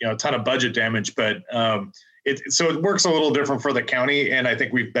ton of budget damage, but so it works a little different for the county, and I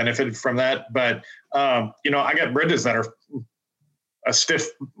think we've benefited from that. But I got bridges that are a stiff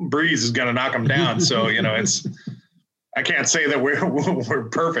breeze is going to knock them down. So it's I can't say that we're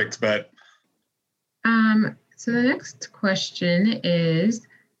perfect, but. So the next question is,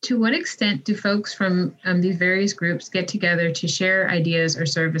 to what extent do folks from these various groups get together to share ideas or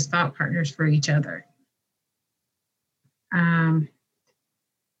serve as thought partners for each other?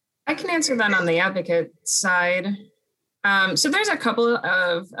 I can answer that on the advocate side. So there's a couple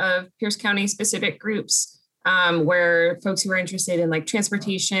of Pierce County specific groups where folks who are interested in like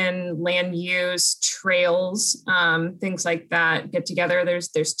transportation, land use, trails, things like that get together.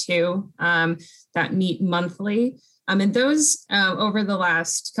 There's two that meet monthly. And those over the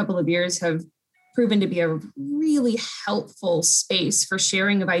last couple of years have proven to be a really helpful space for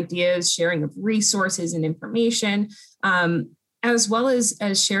sharing of ideas, sharing of resources and information, as well as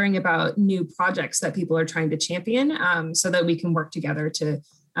sharing about new projects that people are trying to champion, so that we can work together to,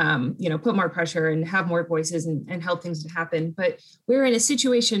 put more pressure and have more voices and help things to happen. But we're in a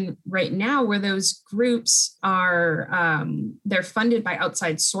situation right now where those groups are, they're funded by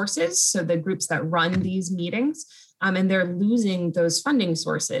outside sources. So the groups that run these meetings, and they're losing those funding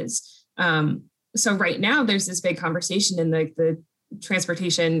sources. So right now there's this big conversation in the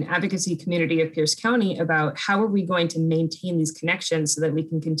transportation advocacy community of Pierce County about how are we going to maintain these connections so that we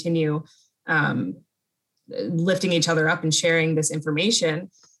can continue lifting each other up and sharing this information.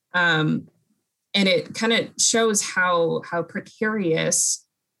 And it kind of shows how precarious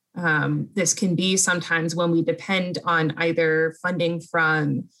this can be sometimes when we depend on either funding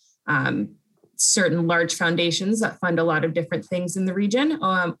from certain large foundations that fund a lot of different things in the region,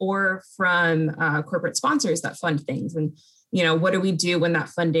 or from corporate sponsors that fund things. And, what do we do when that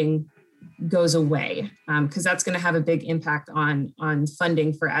funding goes away? Because that's going to have a big impact on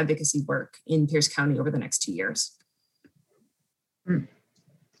funding for advocacy work in Pierce County over the next 2 years.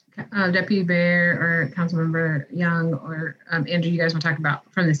 Deputy Mayor or Councilmember Young or Andrew, you guys want to talk about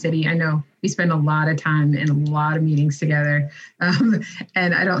from the city? I know we spend a lot of time in a lot of meetings together, and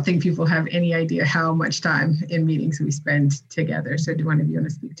I don't think people have any idea how much time in meetings we spend together. So do one of you want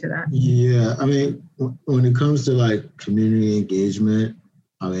to speak to that? Yeah, I mean, when it comes to like community engagement,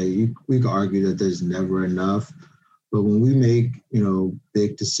 I mean, we could argue that there's never enough, but when we make,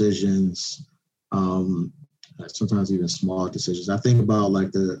 big decisions, sometimes even small decisions. I think about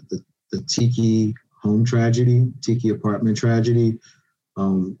like the Tiki home tragedy, Tiki apartment tragedy.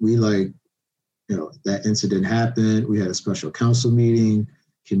 We that incident happened. We had a special council meeting.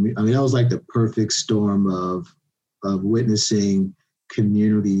 That was like the perfect storm of witnessing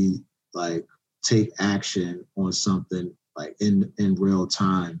community like take action on something like in real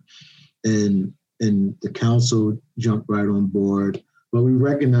time. And the council jumped right on board, but we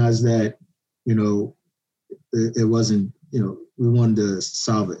recognized that, it wasn't, we wanted to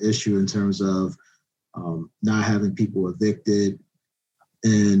solve an issue in terms of not having people evicted.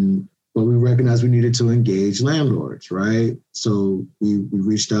 But we recognized we needed to engage landlords, right? So we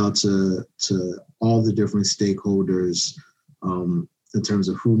reached out to all the different stakeholders in terms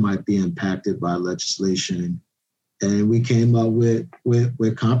of who might be impacted by legislation. And we came up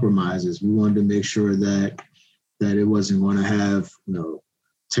with compromises. We wanted to make sure that it wasn't going to have,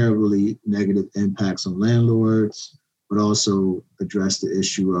 terribly negative impacts on landlords, but also address the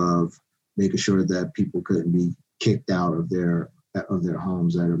issue of making sure that people couldn't be kicked out of their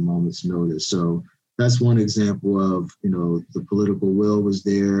homes at a moment's notice. So that's one example of, the political will was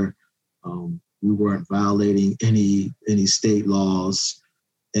there. We weren't violating any state laws,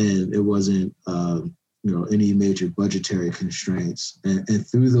 and it wasn't, any major budgetary constraints. And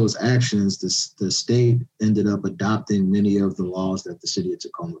through those actions, the state ended up adopting many of the laws that the city of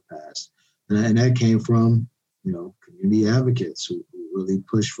Tacoma passed. And that came from, community advocates who really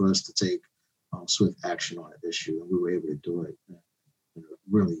pushed for us to take swift action on an issue. And we were able to do it in a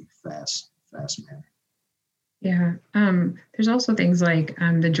really fast manner. Yeah. There's also things like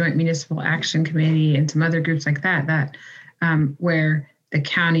the Joint Municipal Action Committee and some other groups like that where the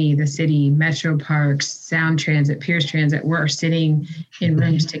county, the city, Metro Parks, Sound Transit, Pierce Transit, we're sitting in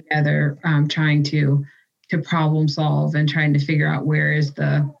rooms together, trying to problem solve and trying to figure out where's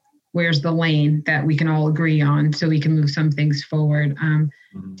the lane that we can all agree on so we can move some things forward.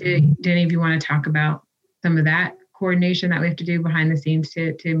 Do any of you want to talk about some of that coordination that we have to do behind the scenes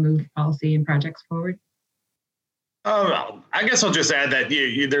to move policy and projects forward? I guess I'll just add that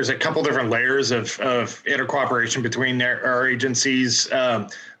there's a couple different layers of intercooperation between our agencies.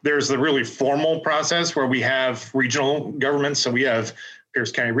 There's the really formal process where we have regional governments. So we have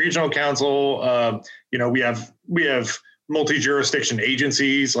Pierce County Regional Council. We have multi-jurisdiction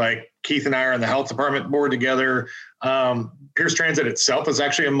agencies like Keith and I are on the health department board together. Pierce Transit itself is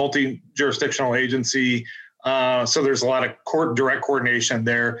actually a multi-jurisdictional agency. So there's a lot of direct coordination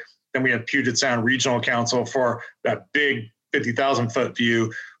there. Then we have Puget Sound Regional Council for that big 50,000 foot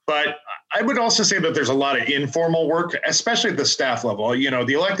view. But I would also say that there's a lot of informal work, especially at the staff level. The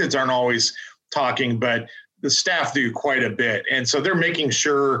electeds aren't always talking, but the staff do quite a bit. And so they're making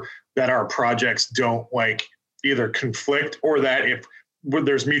sure that our projects don't either conflict or that if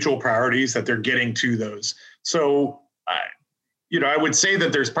there's mutual priorities that they're getting to those. So, I would say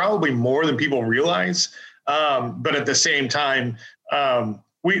that there's probably more than people realize. But at the same time,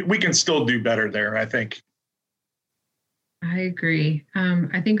 we can still do better there, I think. I agree.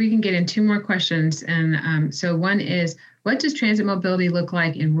 I think we can get in two more questions. And so one is, what does transit mobility look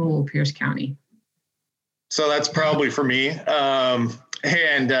like in rural Pierce County? So that's probably for me.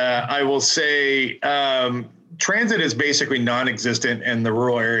 And I will say transit is basically non-existent in the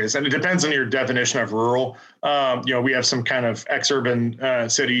rural areas. And it depends on your definition of rural. We have some kind of ex-urban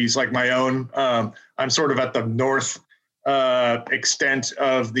cities like my own. I'm sort of at the north extent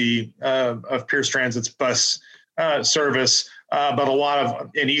of of Pierce Transit's bus service, but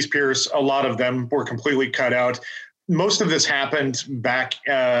in East Pierce, a lot of them were completely cut out. most of this happened back,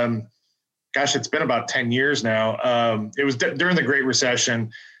 it's been about 10 years now. It was during the Great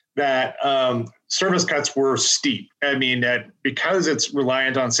Recession that service cuts were steep. I mean, because it's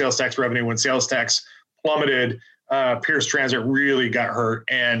reliant on sales tax revenue, when sales tax plummeted, Pierce Transit really got hurt.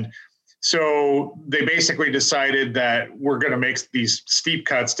 And so they basically decided that we're going to make these steep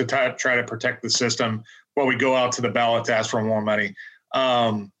cuts to try to protect the system while we go out to the ballot to ask for more money.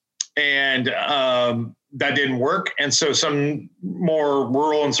 That didn't work. And so some more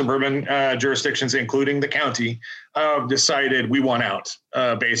rural and suburban jurisdictions, including the county, decided we want out,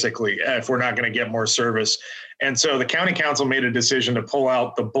 basically, if we're not going to get more service. And so the county council made a decision to pull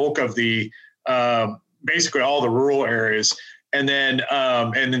out the bulk of the, basically all the rural areas. And then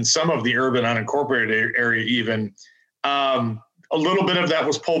some of the urban unincorporated area even. A little bit of that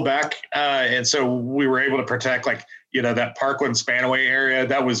was pulled back. And so we were able to protect that Parkland Spanaway area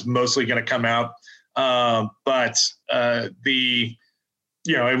that was mostly going to come out. But it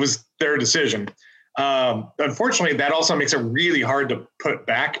was their decision. Unfortunately, that also makes it really hard to put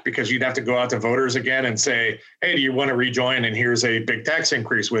back because you'd have to go out to voters again and say, hey, do you want to rejoin? And here's a big tax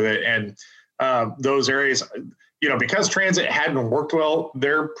increase with it. And those areas, because transit hadn't worked well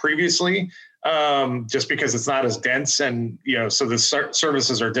there previously, just because it's not as dense and, so the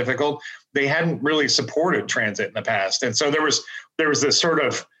services are difficult. They hadn't really supported transit in the past. And so there was this sort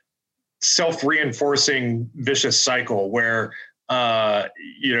of self-reinforcing vicious cycle where,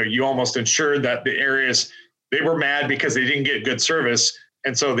 you almost ensured that the areas, they were mad because they didn't get good service.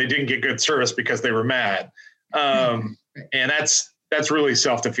 And so they didn't get good service because they were mad. And that's really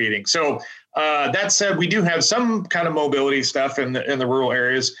self-defeating. So that said, we do have some kind of mobility stuff in the rural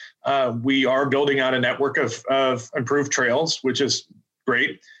areas. We are building out a network of improved trails, which is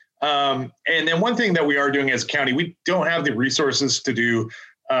great. And then one thing that we are doing as a county, we don't have the resources to do,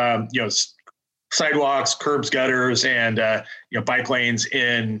 sidewalks, curbs, gutters, and bike lanes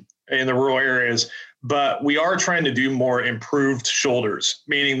in the rural areas. But we are trying to do more improved shoulders,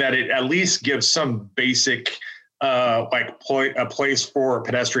 meaning that it at least gives some basic a place for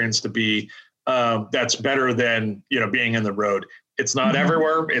pedestrians to be that's better than being in the road. It's not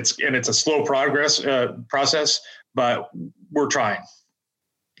everywhere. It's a slow process, but we're trying.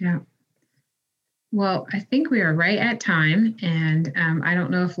 Yeah. Well, I think we are right at time. And I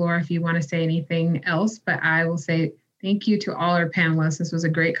don't know if Laura, if you want to say anything else, but I will say thank you to all our panelists. This was a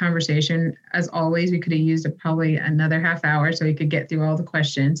great conversation. As always, we could have used probably another half hour so we could get through all the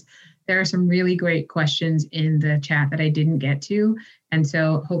questions. There are some really great questions in the chat that I didn't get to. And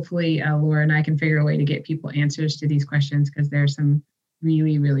so hopefully Laura and I can figure a way to get people answers to these questions because there's some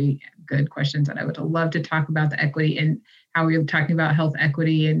really, really good questions that I would love to talk about the equity and how we were talking about health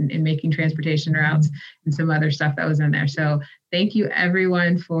equity and making transportation routes and some other stuff that was in there. So thank you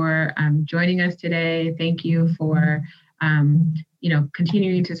everyone for joining us today. Thank you for,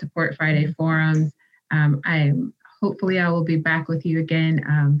 continuing to support Friday Forums. Hopefully I will be back with you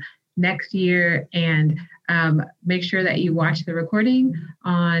again next year, and make sure that you watch the recording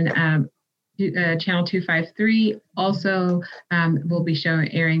on Channel 253. Also, we'll be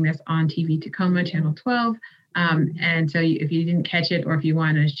airing this on TV Tacoma, Channel 12. And so if you didn't catch it or if you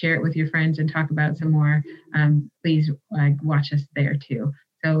want to share it with your friends and talk about it some more, please watch us there too.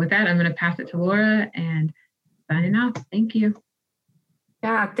 So with that, I'm going to pass it to Laura and signing off. Thank you.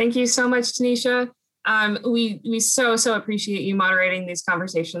 Yeah, thank you so much, Tanisha. We so appreciate you moderating these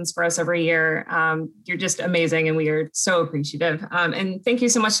conversations for us every year. You're just amazing, and we are so appreciative. And thank you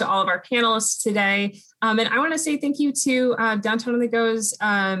so much to all of our panelists today. And I want to say thank you to Downtown on the Go's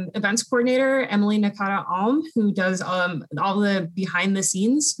events coordinator, Emily Nakata-Alm, who does all the behind the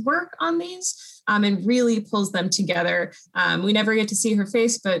scenes work on these and really pulls them together. We never get to see her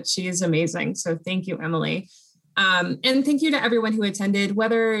face, but she is amazing. So thank you, Emily. And thank you to everyone who attended,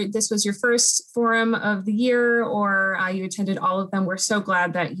 whether this was your first forum of the year or you attended all of them. We're so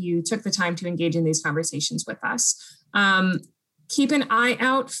glad that you took the time to engage in these conversations with us. Keep an eye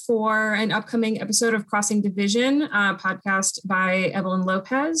out for an upcoming episode of Crossing Division, podcast by Evelyn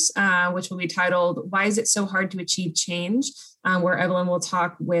Lopez, which will be titled, Why is it so hard to achieve change? Where Evelyn will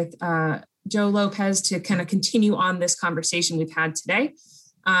talk with Joe Lopez to kind of continue on this conversation we've had today.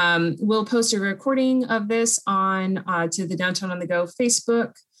 We'll post a recording of this on to the Downtown on the Go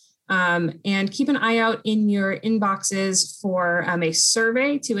Facebook, and keep an eye out in your inboxes for a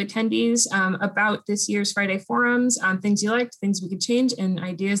survey to attendees about this year's Friday Forums, things you liked, things we could change, and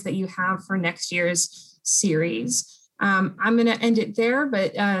ideas that you have for next year's series. I'm going to end it there,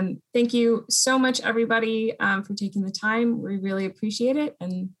 but thank you so much, everybody, for taking the time. We really appreciate it,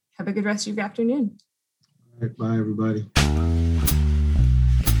 and have a good rest of your afternoon. All right, bye, everybody.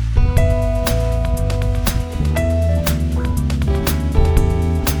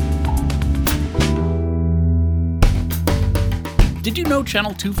 Did you know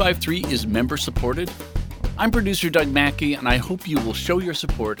Channel 253 is member supported? I'm producer Doug Mackey, and I hope you will show your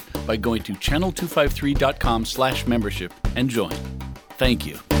support by going to channel253.com/membership and join. Thank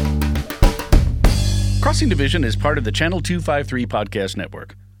you. Crossing Division is part of the Channel 253 podcast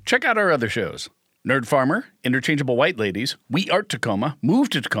network. Check out our other shows. Nerd Farmer, Interchangeable White Ladies, We Art Tacoma,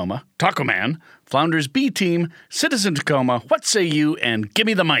 Move to Tacoma, Taco Man, Flounders B-Team, Citizen Tacoma, What Say You, and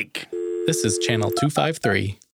Gimme the Mic. This is Channel 253.